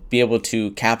will, be able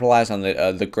to capitalize on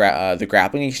the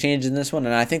grappling exchange in this one,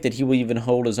 and I think that he will even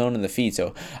hold his own in the feet.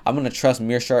 So I'm going to trust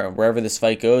Meerschaert wherever this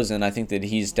fight goes, and I think that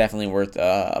he's definitely worth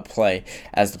a play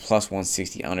as the plus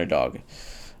 160 underdog.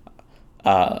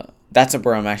 That's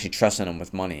where I'm actually trusting him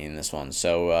with money in this one.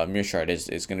 So Meerschaert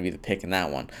is going to be the pick in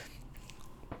that one.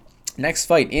 Next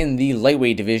fight in the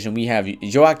lightweight division, we have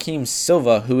Joaquim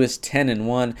Silva, who is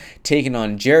 10-1, taking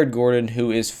on Jared Gordon,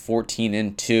 who is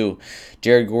 14-2.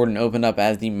 Jared Gordon opened up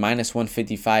as the minus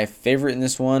 155 favorite in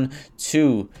this one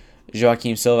to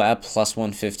Joaquim Silva at plus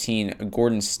 115.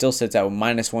 Gordon still sits at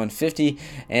minus 150,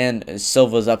 and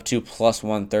Silva's up to plus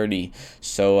 130.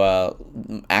 So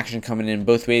action coming in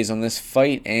both ways on this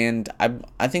fight, and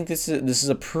I think this is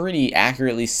a pretty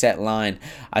accurately set line.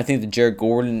 I think that Jared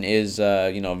Gordon is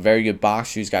a very good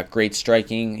boxer. He's got great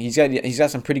striking. He's got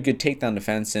some pretty good takedown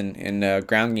defense and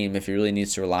ground game if he really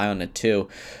needs to rely on it too.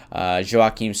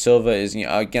 Joaquim Silva is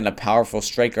again a powerful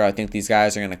striker. I think these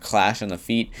guys are going to clash on the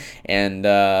feet, and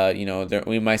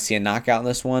we might see a knockout in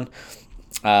this one.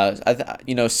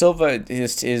 Silva,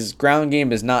 his ground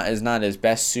game is not his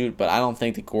best suit, but I don't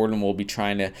think that Gordon will be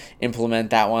trying to implement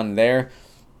that one there.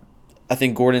 I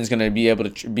think Gordon's going to be able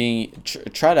to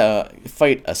try to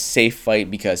fight a safe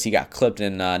fight because he got clipped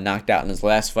and knocked out in his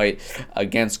last fight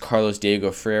against Carlos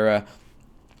Diego Ferreira.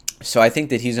 So I think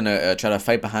that he's going to try to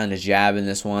fight behind his jab in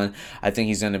this one. I think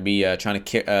he's going to be trying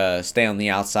to stay on the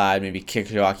outside, maybe kick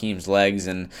Joaquim's legs.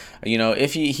 And,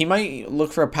 if he might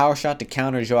look for a power shot to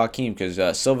counter Joaquim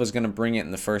because Silva's going to bring it in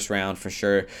the first round for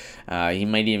sure. He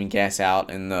might even gas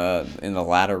out in the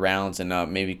latter rounds, and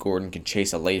maybe Gordon can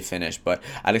chase a late finish. But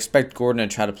I'd expect Gordon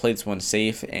to try to play this one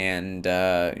safe and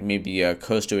maybe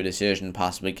coast to a decision,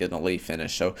 possibly get a late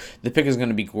finish. So the pick is going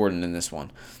to be Gordon in this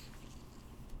one.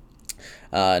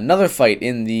 Another fight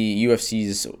in the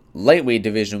UFC's lightweight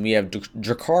division, we have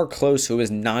Drakkar Klose, who is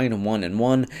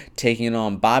 9-1, taking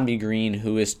on Bobby Green,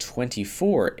 who is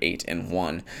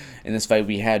 24-8-1. In this fight,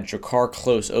 we had Drakkar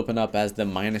Klose open up as the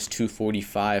minus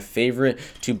 245 favorite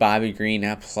to Bobby Green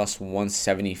at plus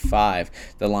 175.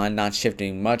 The line not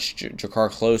shifting much.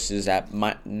 Drakkar Klose is at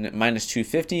minus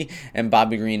 250, and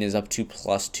Bobby Green is up to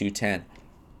plus 210.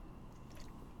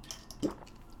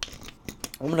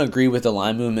 I'm going to agree with the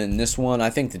line movement in this one.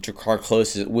 I think that Drakkar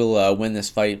Klose will win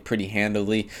this fight pretty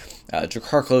handily.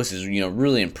 Drakkar Klose has,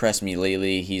 really impressed me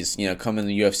lately. He's, come in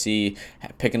the UFC,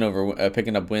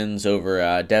 picking up wins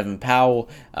over Devin Powell,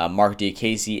 Mark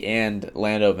Diakiese, and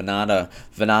Lando Vannata.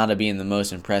 Vannata being the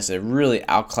most impressive, really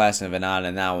outclassing Vannata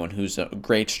in that one, who's a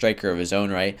great striker of his own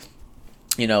right.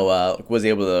 Was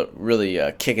able to really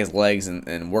kick his legs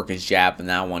and work his jab in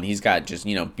that one. He's got just,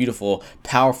 beautiful,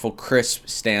 powerful, crisp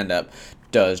stand-up,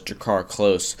 does Drakkar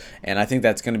Klose, and I think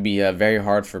that's going to be very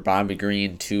hard for Bobby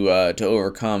Green to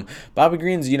overcome. Bobby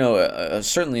Green's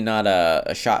certainly not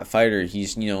a shot fighter.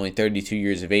 He's only 32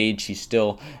 years of age. He's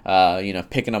still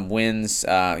picking up wins.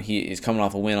 He's coming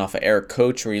off a win off of Eric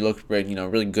Coach, where he looked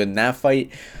really good in that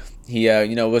fight. He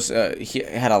he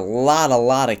had a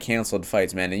lot of canceled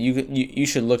fights, man, and you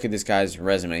should look at this guy's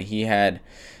resume. He had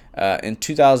in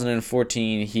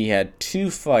 2014 he had 2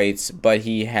 fights, but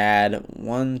he had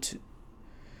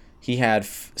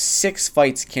 6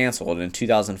 fights canceled in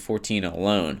 2014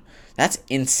 alone. That's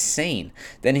insane.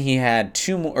 Then he had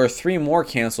 3 more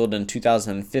canceled in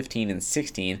 2015 and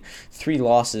 16, 3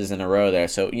 losses in a row there.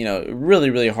 So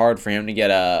really hard for him to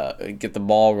get the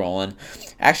ball rolling.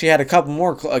 Actually had a couple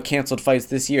more canceled fights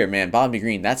this year, man. Bobby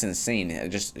Green, that's insane.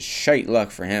 Just shite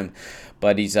luck for him.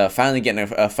 But he's finally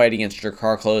getting a fight against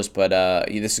Drakkar Klose. But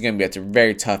this is going to be a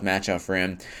very tough matchup for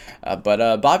him.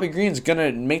 But Bobby Green's going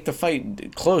to make the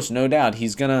fight close, no doubt.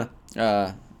 He's going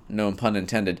to, no pun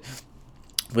intended,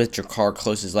 with Drakkar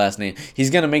Klose's last name. He's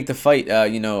going to make the fight,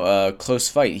 close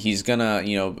fight. He's going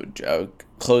to,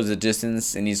 close the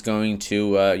distance, and he's going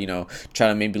to, try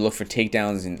to maybe look for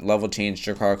takedowns and level change.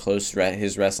 Drakkar Klose,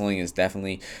 his wrestling is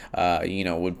definitely,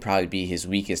 would probably be his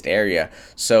weakest area.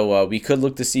 So we could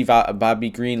look to see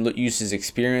Bobby Green use his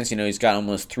experience. He's got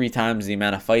almost 3 times the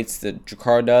amount of fights that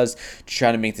Drakkar does to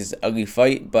try to make this ugly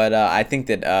fight. But I think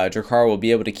that Drakkar will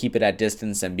be able to keep it at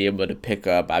distance and be able to pick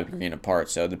Bobby Green apart.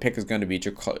 So the pick is going to be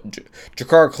Drakkar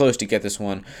Klose to get this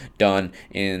one done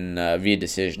in via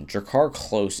decision. Drakkar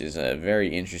Klose is a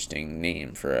very interesting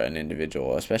name for an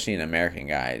individual, especially an American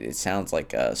guy. It sounds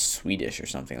like Swedish or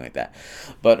something like that.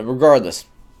 But regardless,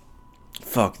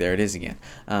 there it is again.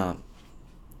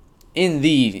 In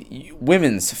the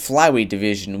women's flyweight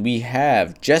division, we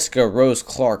have Jessica Rose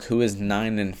Clark, who is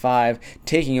 9-5,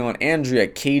 taking on Andrea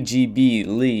KGB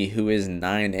Lee, who is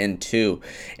 9-2.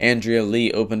 Andrea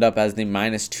Lee opened up as the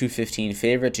 -215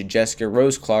 favorite to Jessica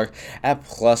Rose Clark at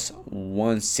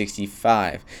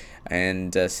 +165.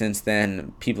 And since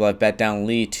then, people have bet down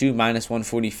Lee to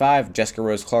 -145, Jessica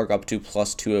Rose Clark up to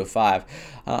 +205.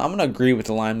 I'm going to agree with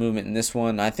the line movement in this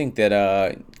one. I think that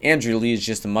Andrea Lee is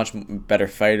just a much better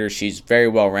fighter. She's very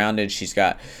well-rounded. She's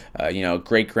got,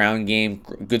 great ground game,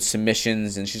 good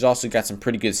submissions, and she's also got some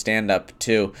pretty good stand-up,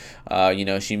 too.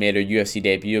 She made her UFC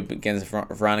debut against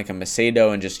Veronica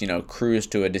Macedo and just,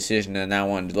 cruised to a decision in that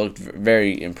one. It looked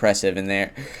very impressive in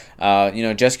there.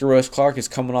 Jessica Rose Clark is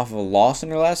coming off of a loss in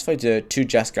her last fight to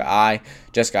Jessica Eye.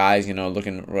 Jessica Eye is,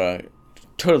 looking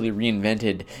totally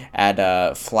reinvented at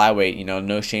flyweight.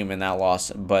 No shame in that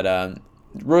loss. But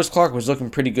Rose Clark was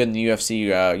looking pretty good in the UFC,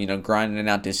 grinding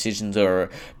out decisions over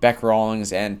Beck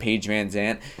Rawlings and Paige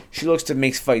VanZant. She looks to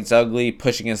make fights ugly,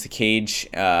 push against the cage,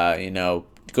 go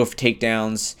for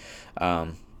takedowns.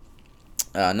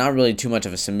 Not really too much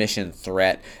of a submission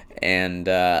threat. And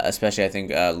especially I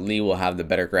think Lee will have the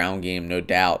better ground game, no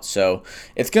doubt. So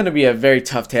it's going to be a very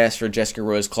tough task for Jessica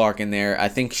Rose Clark in there. I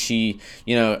think she,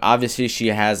 obviously she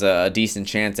has a decent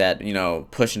chance at,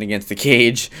 pushing against the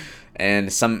cage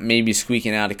and some maybe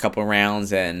squeaking out a couple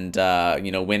rounds and,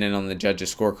 winning on the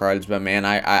judges' scorecards. But, man,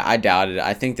 I doubt it.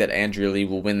 I think that Andrea Lee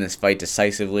will win this fight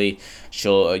decisively.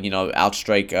 She'll,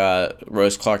 outstrike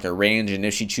Rose Clark at range. And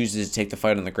if she chooses to take the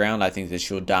fight on the ground, I think that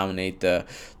she'll dominate the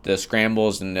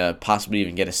scrambles and possibly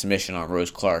even get a submission on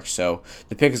Rose Clark. So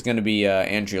the pick is going to be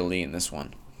Andrea Lee in this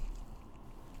one.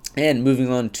 And moving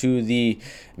on to the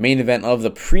main event of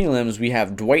the prelims, we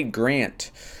have Dwight Grant,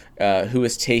 who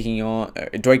is taking on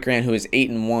Dwight Grant, who is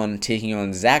 8-1, taking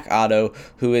on Zach Otto,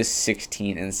 who is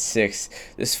 16-6.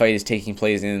 This fight is taking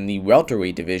place in the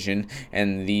welterweight division,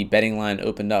 and the betting line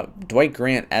opened up Dwight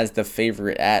Grant as the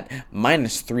favorite at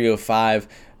 -305.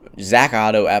 Zach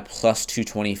Otto at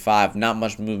 +225. Not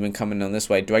much movement coming on this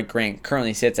way. Dwight Grant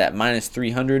currently sits at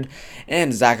 -300,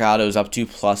 and Zach Otto's up to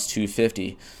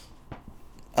 +250.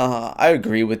 I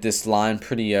agree with this line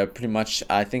pretty much.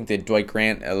 I think that Dwight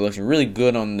Grant looks really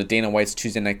good on the Dana White's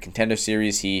Tuesday Night Contender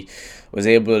Series. He was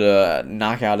able to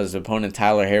knock out his opponent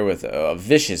Tyler Hare with a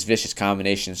vicious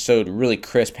combination. Showed really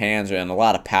crisp hands and a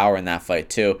lot of power in that fight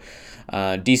too.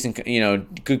 Decent,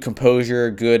 good composure,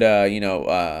 good,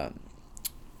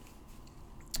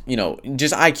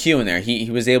 just IQ in there. He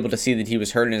was able to see that he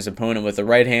was hurting his opponent with the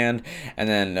right hand, and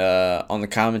then on the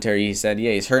commentary he said,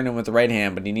 yeah, he's hurting him with the right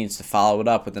hand, but he needs to follow it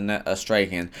up with a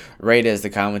strike. And right as the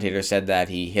commentator said that,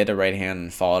 he hit a right hand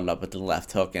and followed it up with the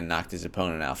left hook and knocked his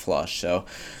opponent out flush. So,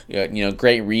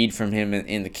 great read from him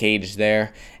in the cage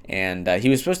there. And he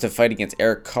was supposed to fight against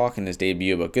Eric Koch in his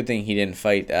debut, but good thing he didn't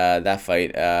fight that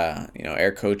fight.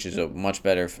 Eric Koch is a much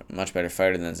better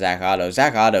fighter than Zak Otto.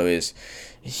 Zak Otto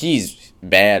he's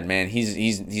bad, man.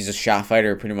 He's a shot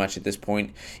fighter pretty much at this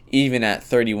point. Even at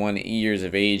 31 years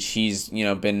of age, he's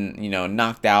been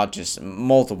knocked out just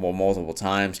multiple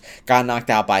times. Got knocked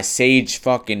out by Sage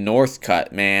fucking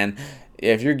Northcutt, man.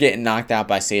 If you're getting knocked out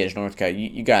by Sage Northcutt,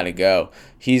 you gotta go.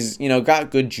 He's got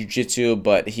good jiu-jitsu,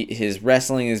 but his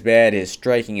wrestling is bad. His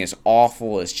striking is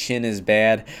awful. His chin is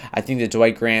bad. I think that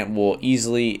Dwight Grant will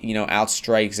easily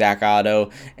outstrike Zak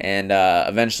Otto and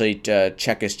eventually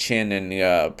check his chin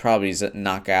and probably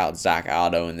knock out Zak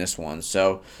Otto in this one.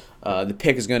 So the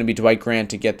pick is going to be Dwight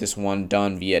Grant to get this one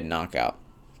done via knockout.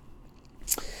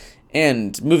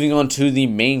 And moving on to the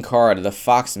main card, the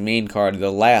Fox main card, the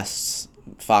last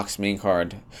Fox main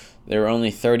card. There were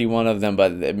only 31 of them,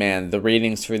 but man, the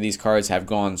ratings for these cards have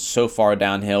gone so far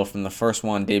downhill from the first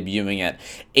one debuting at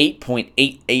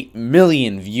 8.88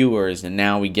 million viewers, and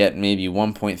now we get maybe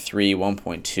 1.3,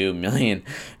 1.2 million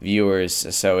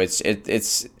viewers. So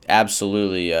it's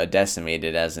absolutely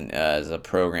decimated as a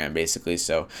program, basically.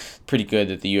 So pretty good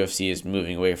that the UFC is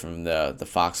moving away from the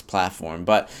Fox platform.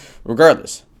 But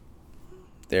regardless,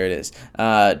 there it is.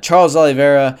 Charles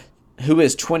Oliveira, who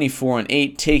is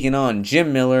 24-8, taking on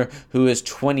Jim Miller, who is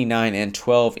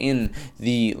 29-12 in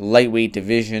the lightweight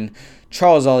division.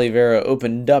 Charles Oliveira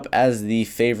opened up as the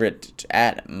favorite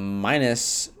at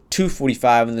minus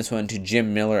 245 in this one to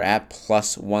Jim Miller at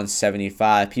plus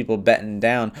 175. People betting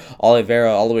down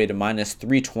Oliveira all the way to minus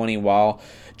 320, while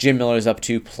Jim Miller is up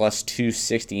to plus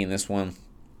 260 in this one.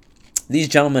 These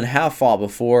gentlemen have fought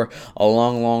before a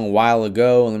long while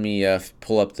ago. Let me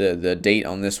pull up the date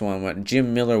on this one. When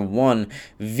Jim Miller won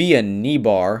via knee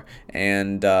bar,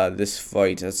 and this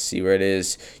fight, let's see where it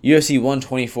is. UFC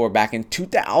 124 back in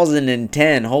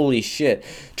 2010. Holy shit.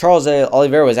 Charles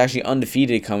Oliveira was actually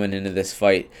undefeated coming into this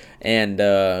fight, and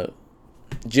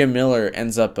Jim Miller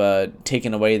ends up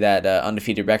taking away that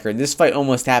undefeated record. This fight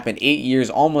almost happened 8 years,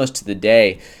 almost to the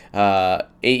day. 8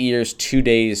 years, 2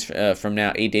 days from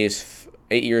now. 8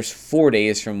 years, 4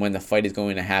 days from when the fight is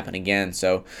going to happen again.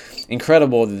 So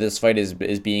incredible that this fight is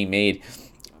being made.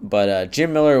 But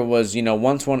Jim Miller was,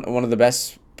 once one of the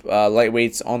best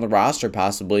lightweights on the roster,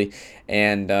 possibly,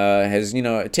 and has,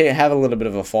 have a little bit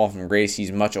of a fall from grace.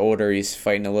 He's much older. He's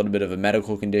fighting a little bit of a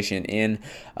medical condition in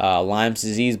Lyme's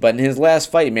disease. But in his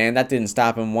last fight, man, that didn't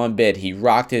stop him one bit. He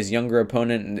rocked his younger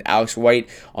opponent, Alex White,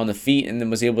 on the feet, and then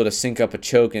was able to sync up a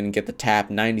choke and get the tap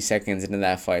 90 seconds into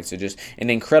that fight. So just an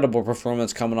incredible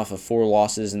performance coming off of 4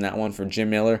 losses in that one for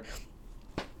Jim Miller.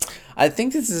 I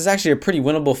think this is actually a pretty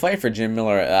winnable fight for Jim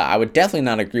Miller. I would definitely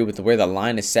not agree with where the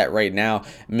line is set right now.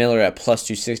 Miller at plus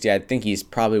 260. I think he's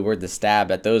probably worth the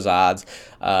stab at those odds.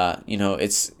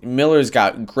 Miller's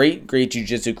got great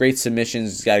jiu-jitsu, great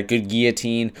submissions. He's got a good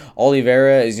guillotine.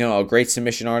 Oliveira is, a great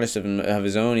submission artist of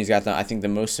his own. He's got, I think, the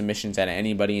most submissions out of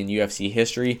anybody in UFC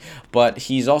history. But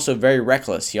he's also very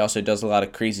reckless. He also does a lot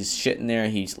of crazy shit in there.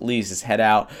 He leaves his head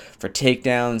out for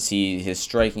takedowns. His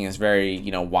striking is very,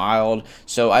 wild.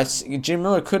 So Jim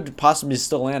Miller could possibly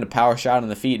still land a power shot on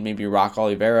the feet and maybe rock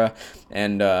Oliveira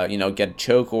and, get a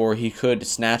choke, or he could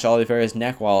snatch Oliveira's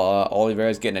neck while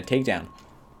Oliveira's getting a takedown.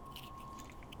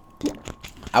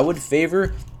 I would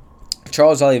favor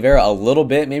Charles Oliveira a little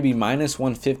bit, maybe minus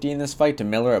 150 in this fight to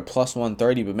Miller at plus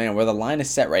 130. But man, where the line is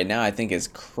set right now, I think is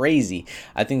crazy.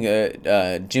 I think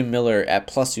Jim Miller at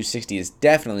plus 260 is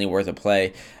definitely worth a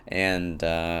play. And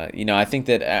I think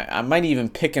that I might even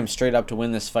pick him straight up to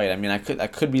win this fight. I mean, I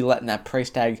could be letting that price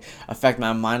tag affect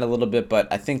my mind a little bit,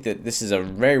 but I think that this is a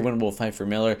very winnable fight for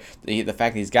Miller. The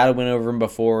fact that he's got to win over him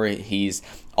before,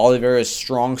 Oliveira's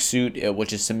strong suit,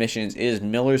 which is submissions, is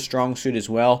Miller's strong suit as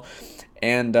well.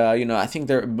 And, I think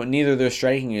neither of their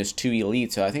striking is too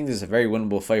elite, so I think this is a very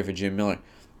winnable fight for Jim Miller.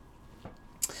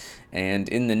 And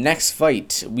in the next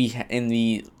fight, in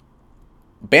the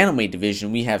bantamweight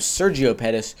division, we have Sergio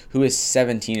Pettis, who is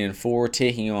 17-4,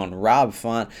 taking on Rob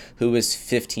Font, who is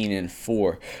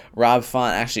 15-4. Rob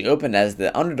Font actually opened as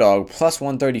the underdog, plus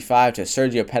 135 to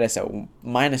Sergio Pettis at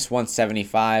minus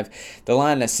 175. The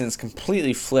line has since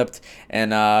completely flipped,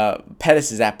 and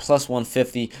Pettis is at plus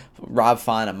 150, Rob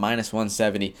Font at minus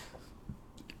 170.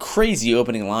 Crazy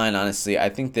opening line, honestly. I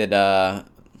think that I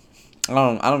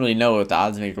don't really know what the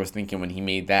odds maker was thinking when he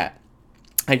made that.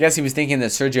 I guess he was thinking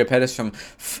that Sergio Pettis from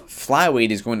flyweight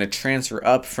is going to transfer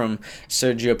up from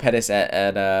Sergio Pettis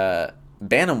at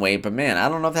bantamweight, but man, I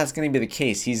don't know if that's going to be the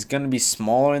case. He's going to be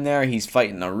smaller in there. He's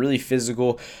fighting a really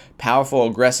physical, powerful,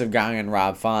 aggressive guy in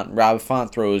Rob Font. Rob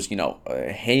Font throws,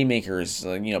 haymakers,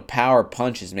 power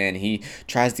punches, man. He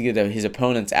tries to get his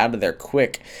opponents out of there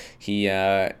quick. He,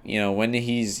 when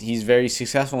he's very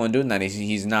successful in doing that.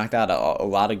 He's knocked out a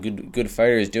lot of good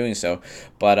fighters doing so.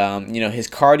 But his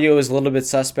cardio is a little bit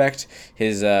suspect.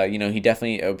 His, he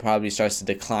definitely probably starts to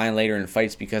decline later in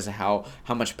fights because of how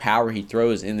much power he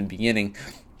throws in the beginning.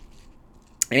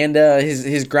 And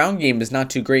his ground game is not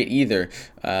too great either.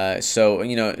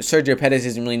 Sergio Pettis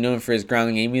isn't really known for his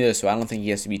ground game either, so I don't think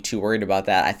he has to be too worried about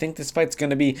that. I think this fight's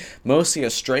going to be mostly a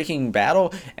striking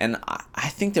battle, and I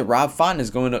think that Rob Font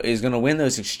is going to win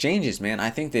those exchanges, man. I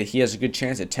think that he has a good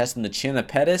chance at testing the chin of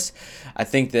Pettis. I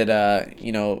think that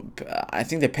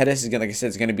Pettis is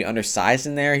going to be undersized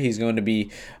in there. He's going to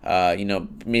be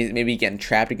maybe getting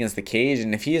trapped against the cage,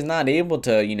 and if he is not able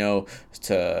to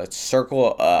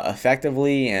circle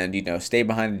effectively and stay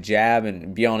behind the jab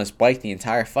and be on his bike the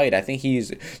entire fight, I think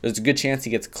there's a good chance he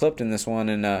gets clipped in this one.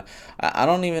 And I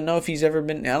don't even know if he's ever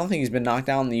been. I don't think he's been knocked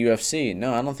out in the UFC.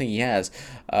 No, I don't think he has.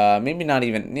 Maybe not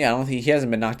even. Yeah, I don't think he hasn't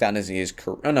been knocked out in his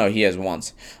career. Oh no, he has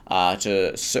once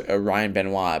to Ryan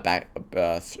Benoit back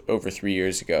over 3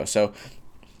 years ago. So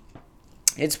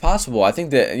it's possible. I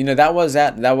think that that was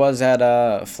at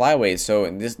flyweight. So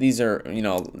these are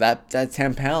that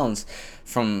 10 pounds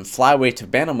from flyweight to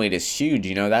bantamweight is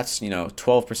huge. That's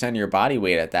 12% of your body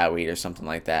weight at that weight or something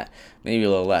like that. Maybe a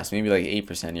little less. Maybe like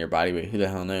 8% of your body weight. Who the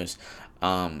hell knows?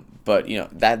 But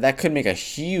that could make a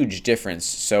huge difference.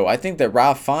 So I think that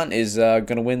Rob Font is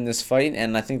gonna win this fight,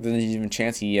 and I think there's even a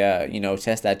chance he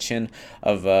tests that chin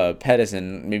of Pettis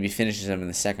and maybe finishes him in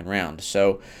the second round.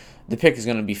 So the pick is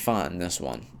going to be Font in this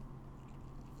one.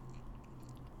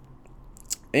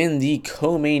 In the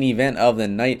co-main event of the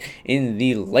night, in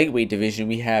the lightweight division,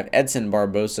 we have Edson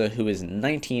Barboza, who is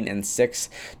 19-6,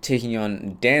 taking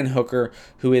on Dan Hooker,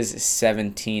 who is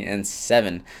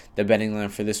 17-7. The betting line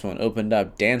for this one opened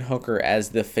up Dan Hooker as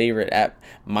the favorite at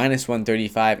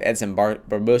 -135, Edson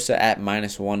Barboza at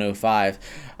 -105.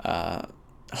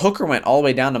 Hooker went all the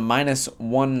way down to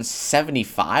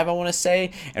 -175, I want to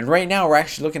say. And right now, we're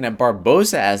actually looking at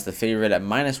Barboza as the favorite at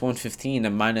 -115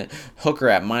 and Hooker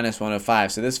at -105.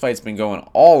 So this fight's been going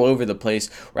all over the place.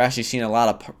 We're actually seeing a lot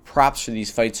of props for these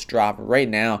fights drop right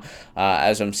now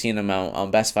as I'm seeing them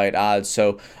on Best Fight Odds.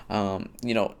 So,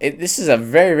 this is a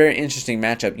very, very interesting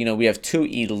matchup. We have two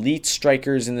elite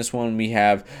strikers in this one. We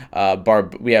have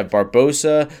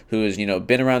Barboza, who has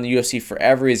been around the UFC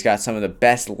forever. He's got some of the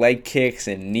best leg kicks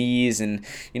and knees, and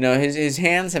his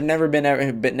hands have never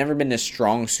been his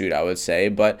strong suit, I would say.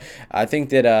 But I think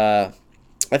that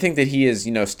he is,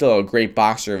 still a great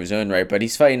boxer of his own right. But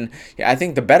he's fighting. I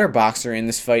think the better boxer in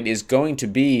this fight is going to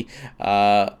be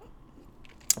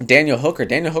Daniel Hooker.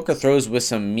 Daniel Hooker throws with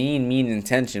some mean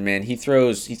intention, man. He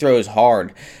throws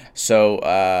hard. So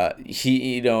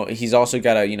he's also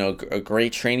got a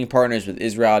great training partners with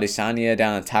Israel Adesanya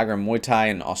down in Tiger Muay Thai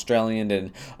in Australia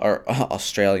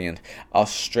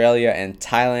and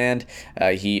Thailand.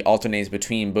 He alternates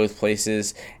between both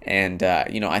places, and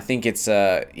I think this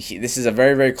is a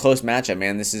very, very close matchup,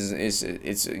 man. This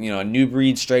is a new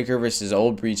breed striker versus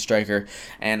old breed striker,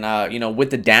 and with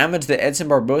the damage that Edson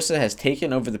Barboza has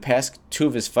taken over the past two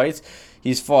of his fights.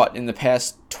 He's fought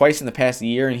twice in the past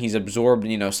year, and he's absorbed,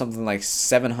 something like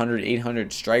 700,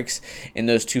 800 strikes in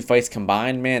those two fights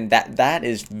combined. Man,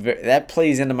 that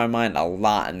plays into my mind a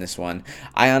lot in this one.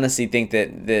 I honestly think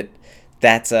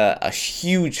that's a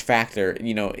huge factor.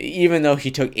 Even though he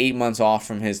took 8 months off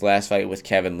from his last fight with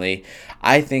Kevin Lee,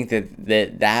 I think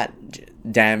that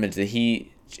damage that he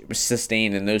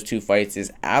sustained in those two fights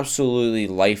is absolutely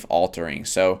life altering.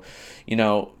 So,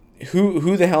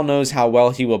 who the hell knows how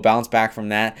well he will bounce back from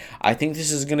that. I think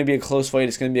this is going to be a close fight.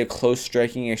 It's going to be a close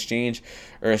striking exchange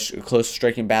or a close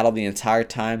striking battle the entire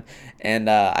time. And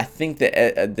I think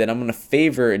that I'm going to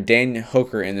favor Dan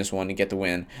Hooker in this one to get the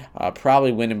win.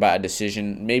 Probably winning by a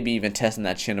decision, maybe even testing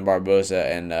that chin of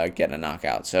Barboza and getting a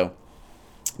knockout. So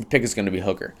the pick is going to be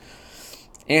Hooker.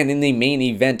 And in the main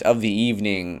event of the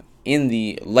evening, in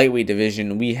the lightweight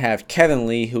division, we have Kevin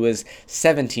Lee, who is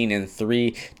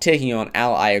 17-3, taking on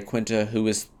Al Iaquinta, who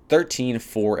is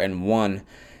 13-4-1.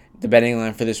 The betting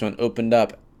line for this one opened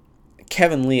up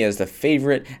Kevin Lee as the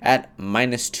favorite at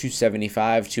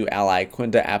 -275 to Al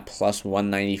Iaquinta at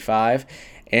 +195.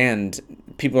 And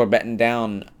people are betting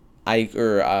down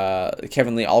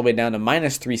Kevin Lee all the way down to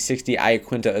minus 360.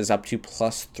 Iaquinta is up to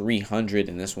plus 300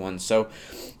 in this one. So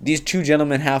these two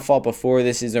gentlemen have fought before.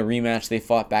 This is a rematch. They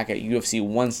fought back at UFC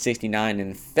 169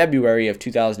 in February of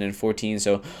 2014.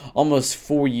 So almost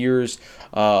 4 years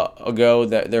ago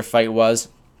that their fight was.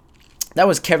 That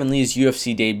was Kevin Lee's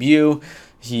UFC debut.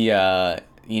 He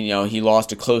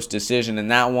lost a close decision in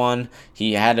that one.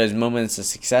 He had his moments of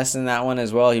success in that one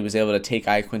as well. He was able to take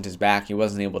Iaquinta's back. He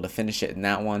wasn't able to finish it in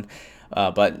that one.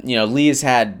 But Lee has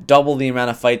had double the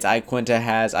amount of fights Iaquinta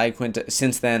has.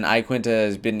 Since then, Iaquinta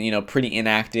has been pretty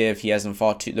inactive. He hasn't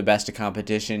fought to the best of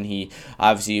competition. He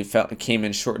obviously came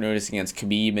in short notice against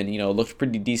Khabib and looked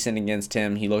pretty decent against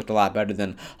him. He looked a lot better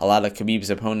than a lot of Khabib's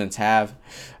opponents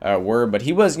were. But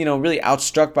he was really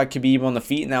outstruck by Khabib on the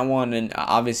feet in that one, and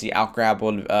obviously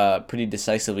outgrappled pretty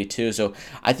decisively too. So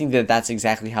I think that's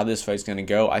exactly how this fight's going to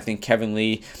go. I think Kevin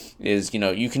Lee is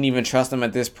you can even trust him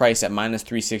at this price at minus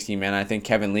 360, man. I think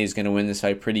Kevin Lee is going to win this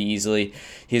fight pretty easily.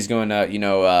 He's going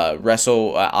to,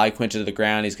 wrestle Iaquinta to the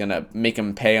ground. He's going to make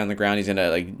him pay on the ground. He's going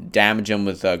to damage him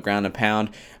with ground and pound.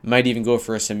 Might even go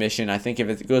for a submission. I think if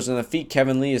it goes on the feet,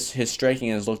 Kevin Lee his striking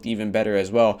has looked even better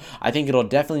as well. I think it'll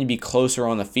definitely be closer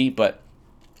on the feet, but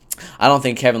I don't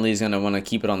think Kevin Lee is going to want to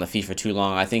keep it on the feet for too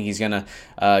long. I think he's going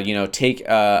to, take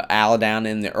Al down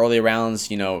in the early rounds,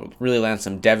 really land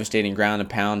some devastating ground and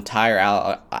pound, tire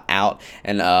Al out,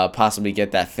 and possibly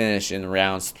get that finish in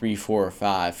rounds 3, 4, or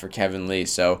 5 for Kevin Lee.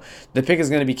 So the pick is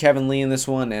going to be Kevin Lee in this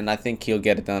one, and I think he'll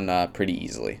get it done pretty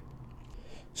easily.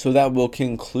 So that will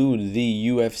conclude the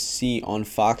UFC on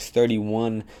Fox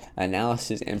 31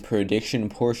 analysis and prediction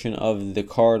portion of the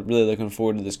card. Really looking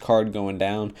forward to this card going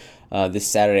down this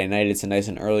Saturday night. It's a nice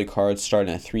and early card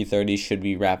starting at 3:30. Should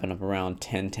be wrapping up around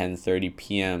 10:30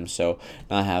 p.m. So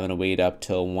not having to wait up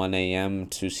till 1 a.m.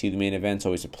 to see the main event is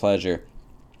always a pleasure.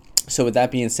 So with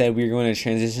that being said, we're going to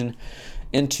transition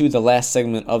into the last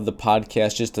segment of the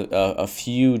podcast, just a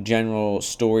few general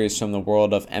stories from the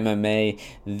world of MMA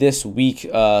this week,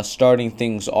 starting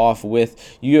things off with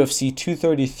UFC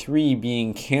 233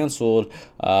 being canceled.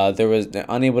 They're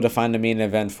unable to find a main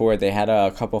event for it. They had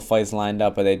a couple fights lined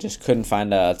up, but they just couldn't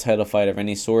find a title fight of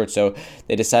any sort, so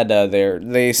they decided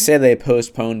they said they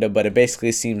postponed it, but it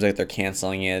basically seems like they're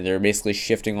canceling it. They're basically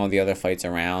shifting all the other fights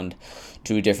around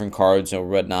to different cards or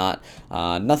whatnot.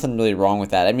 Nothing really wrong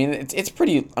with that. I mean, it's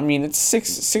pretty. I mean, it's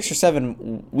six or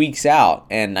 7 weeks out,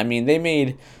 and I mean they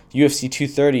made UFC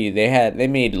 230. They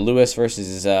made Lewis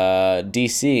versus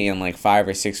DC in like 5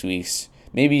 or 6 weeks,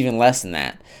 maybe even less than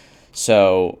that.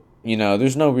 So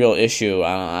there's no real issue.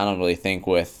 I don't really think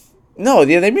with. No,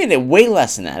 they made it way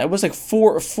less than that. It was like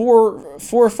 4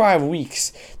 or 5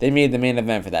 weeks they made the main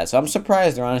event for that. So I'm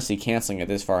surprised they're honestly canceling it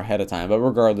this far ahead of time. But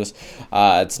regardless,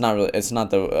 it's not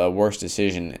the worst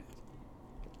decision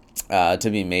to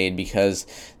be made, because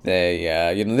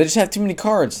they just have too many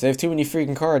cards. They have too many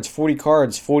freaking cards. 40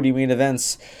 cards, 40 main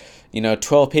events.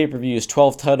 12 pay-per-views,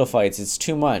 12 title fights. It's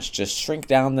too much. Just shrink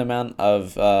down the amount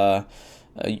of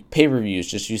pay-per-views.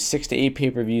 Just use 6 to 8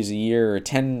 pay-per-views a year, or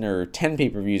 10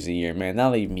 pay-per-views a year, man.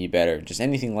 That'll even be better. Just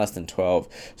anything less than 12,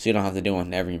 so you don't have to do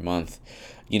one every month.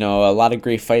 A lot of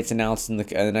great fights announced in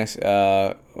the next,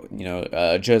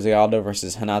 Jose Aldo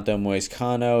versus Renato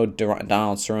Moicano,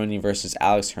 Donald Cerrone versus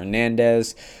Alex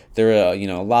Hernandez. There are,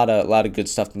 a lot of good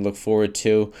stuff to look forward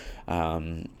to.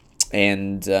 And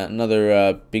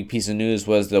another big piece of news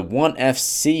was the ONE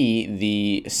FC,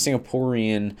 the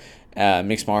Singaporean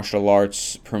mixed martial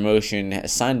arts promotion,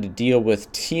 has signed a deal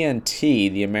with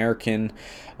TNT, the American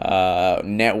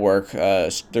network.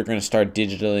 They're going to start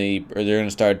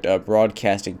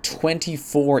broadcasting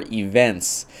 24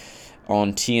 events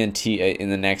on TNT in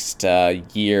the next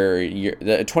year.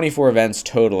 The 24 events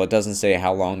total. It doesn't say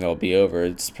how long they'll be over.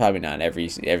 It's probably not every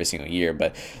single year,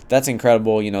 but that's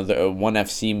incredible. The ONE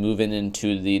FC moving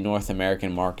into the North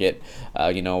American market.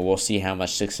 We'll see how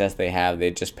much success they have.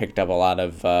 They just picked up a lot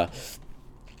of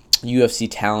UFC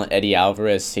talent: Eddie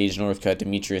Alvarez, Sage Northcutt,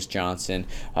 Demetrius Johnson.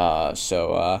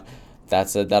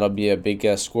 That'll be a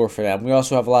big score for them. We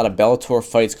also have a lot of Bellator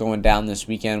fights going down this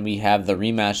weekend. We have the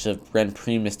rematch of Bren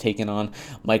Primus taking on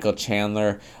Michael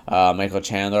Chandler. Michael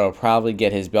Chandler will probably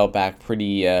get his belt back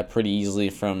pretty easily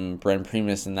from Bren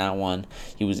Primus in that one.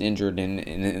 He was injured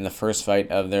in the first fight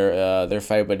of their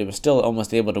fight, but he was still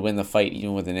almost able to win the fight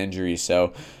even with an injury.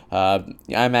 So I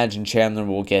imagine Chandler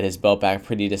will get his belt back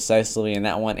pretty decisively in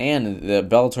that one. And the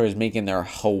Bellator is making their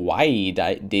Hawaii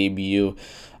debut,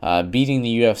 beating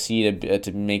the UFC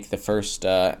to make the first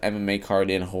MMA card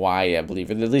in Hawaii, I believe,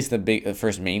 or at least the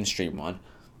first mainstream one.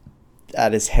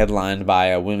 That is headlined by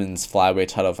a women's flyweight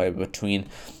title fight between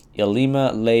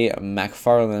Ilima-Lei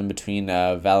Macfarlane between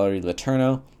Valerie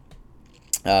Letourneau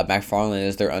McFarlane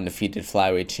is their undefeated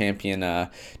flyweight champion,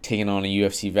 taking on a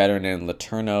UFC veteran in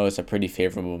Letourneau. It's a pretty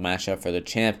favorable matchup for the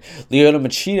champ. Lyoto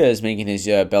Machida is making his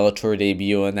Bellator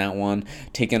debut in that one,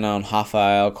 taking on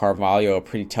Rafael Carvalho, a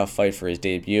pretty tough fight for his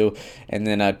debut. And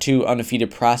then two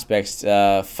undefeated prospects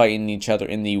fighting each other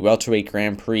in the welterweight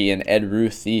Grand Prix, and Ed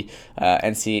Ruth, the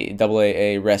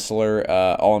NCAA wrestler,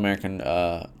 All-American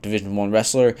Division I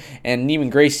wrestler, and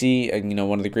Neiman Gracie,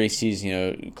 one of the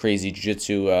Gracies, crazy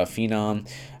jiu-jitsu phenom.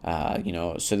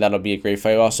 So that'll be a great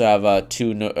fight. We also have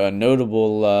two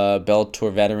notable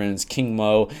Bellator veterans, King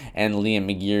Mo and Liam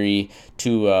McGeary,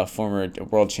 two former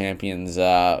world champions,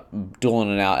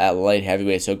 dueling it out at light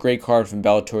heavyweight. So great card from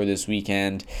Bellator this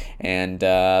weekend, and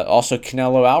also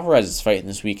Canelo Alvarez is fighting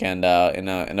this weekend in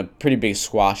a pretty big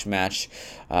squash match.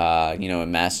 At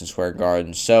Madison Square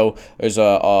Garden. So there's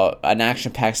an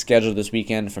action-packed schedule this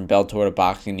weekend from Bellator to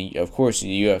boxing, of course,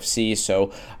 the UFC.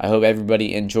 So I hope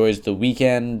everybody enjoys the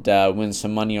weekend, wins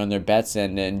some money on their bets,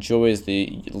 and enjoys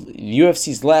the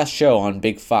UFC's last show on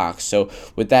Big Fox. So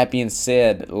with that being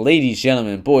said, ladies,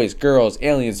 gentlemen, boys, girls,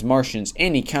 aliens, Martians,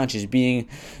 any conscious being,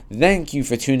 thank you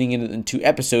for tuning in to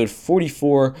episode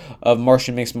 44 of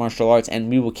Martian Mixed Martial Arts, and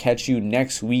we will catch you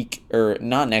next week, or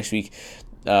not next week.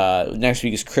 Next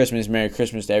week is Christmas. Merry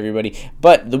Christmas to everybody.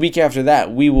 But the week after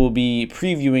that, we will be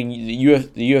previewing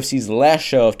the UFC's last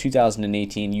show of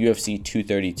 2018, UFC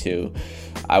 232.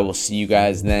 I will see you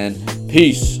guys then.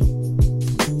 Peace.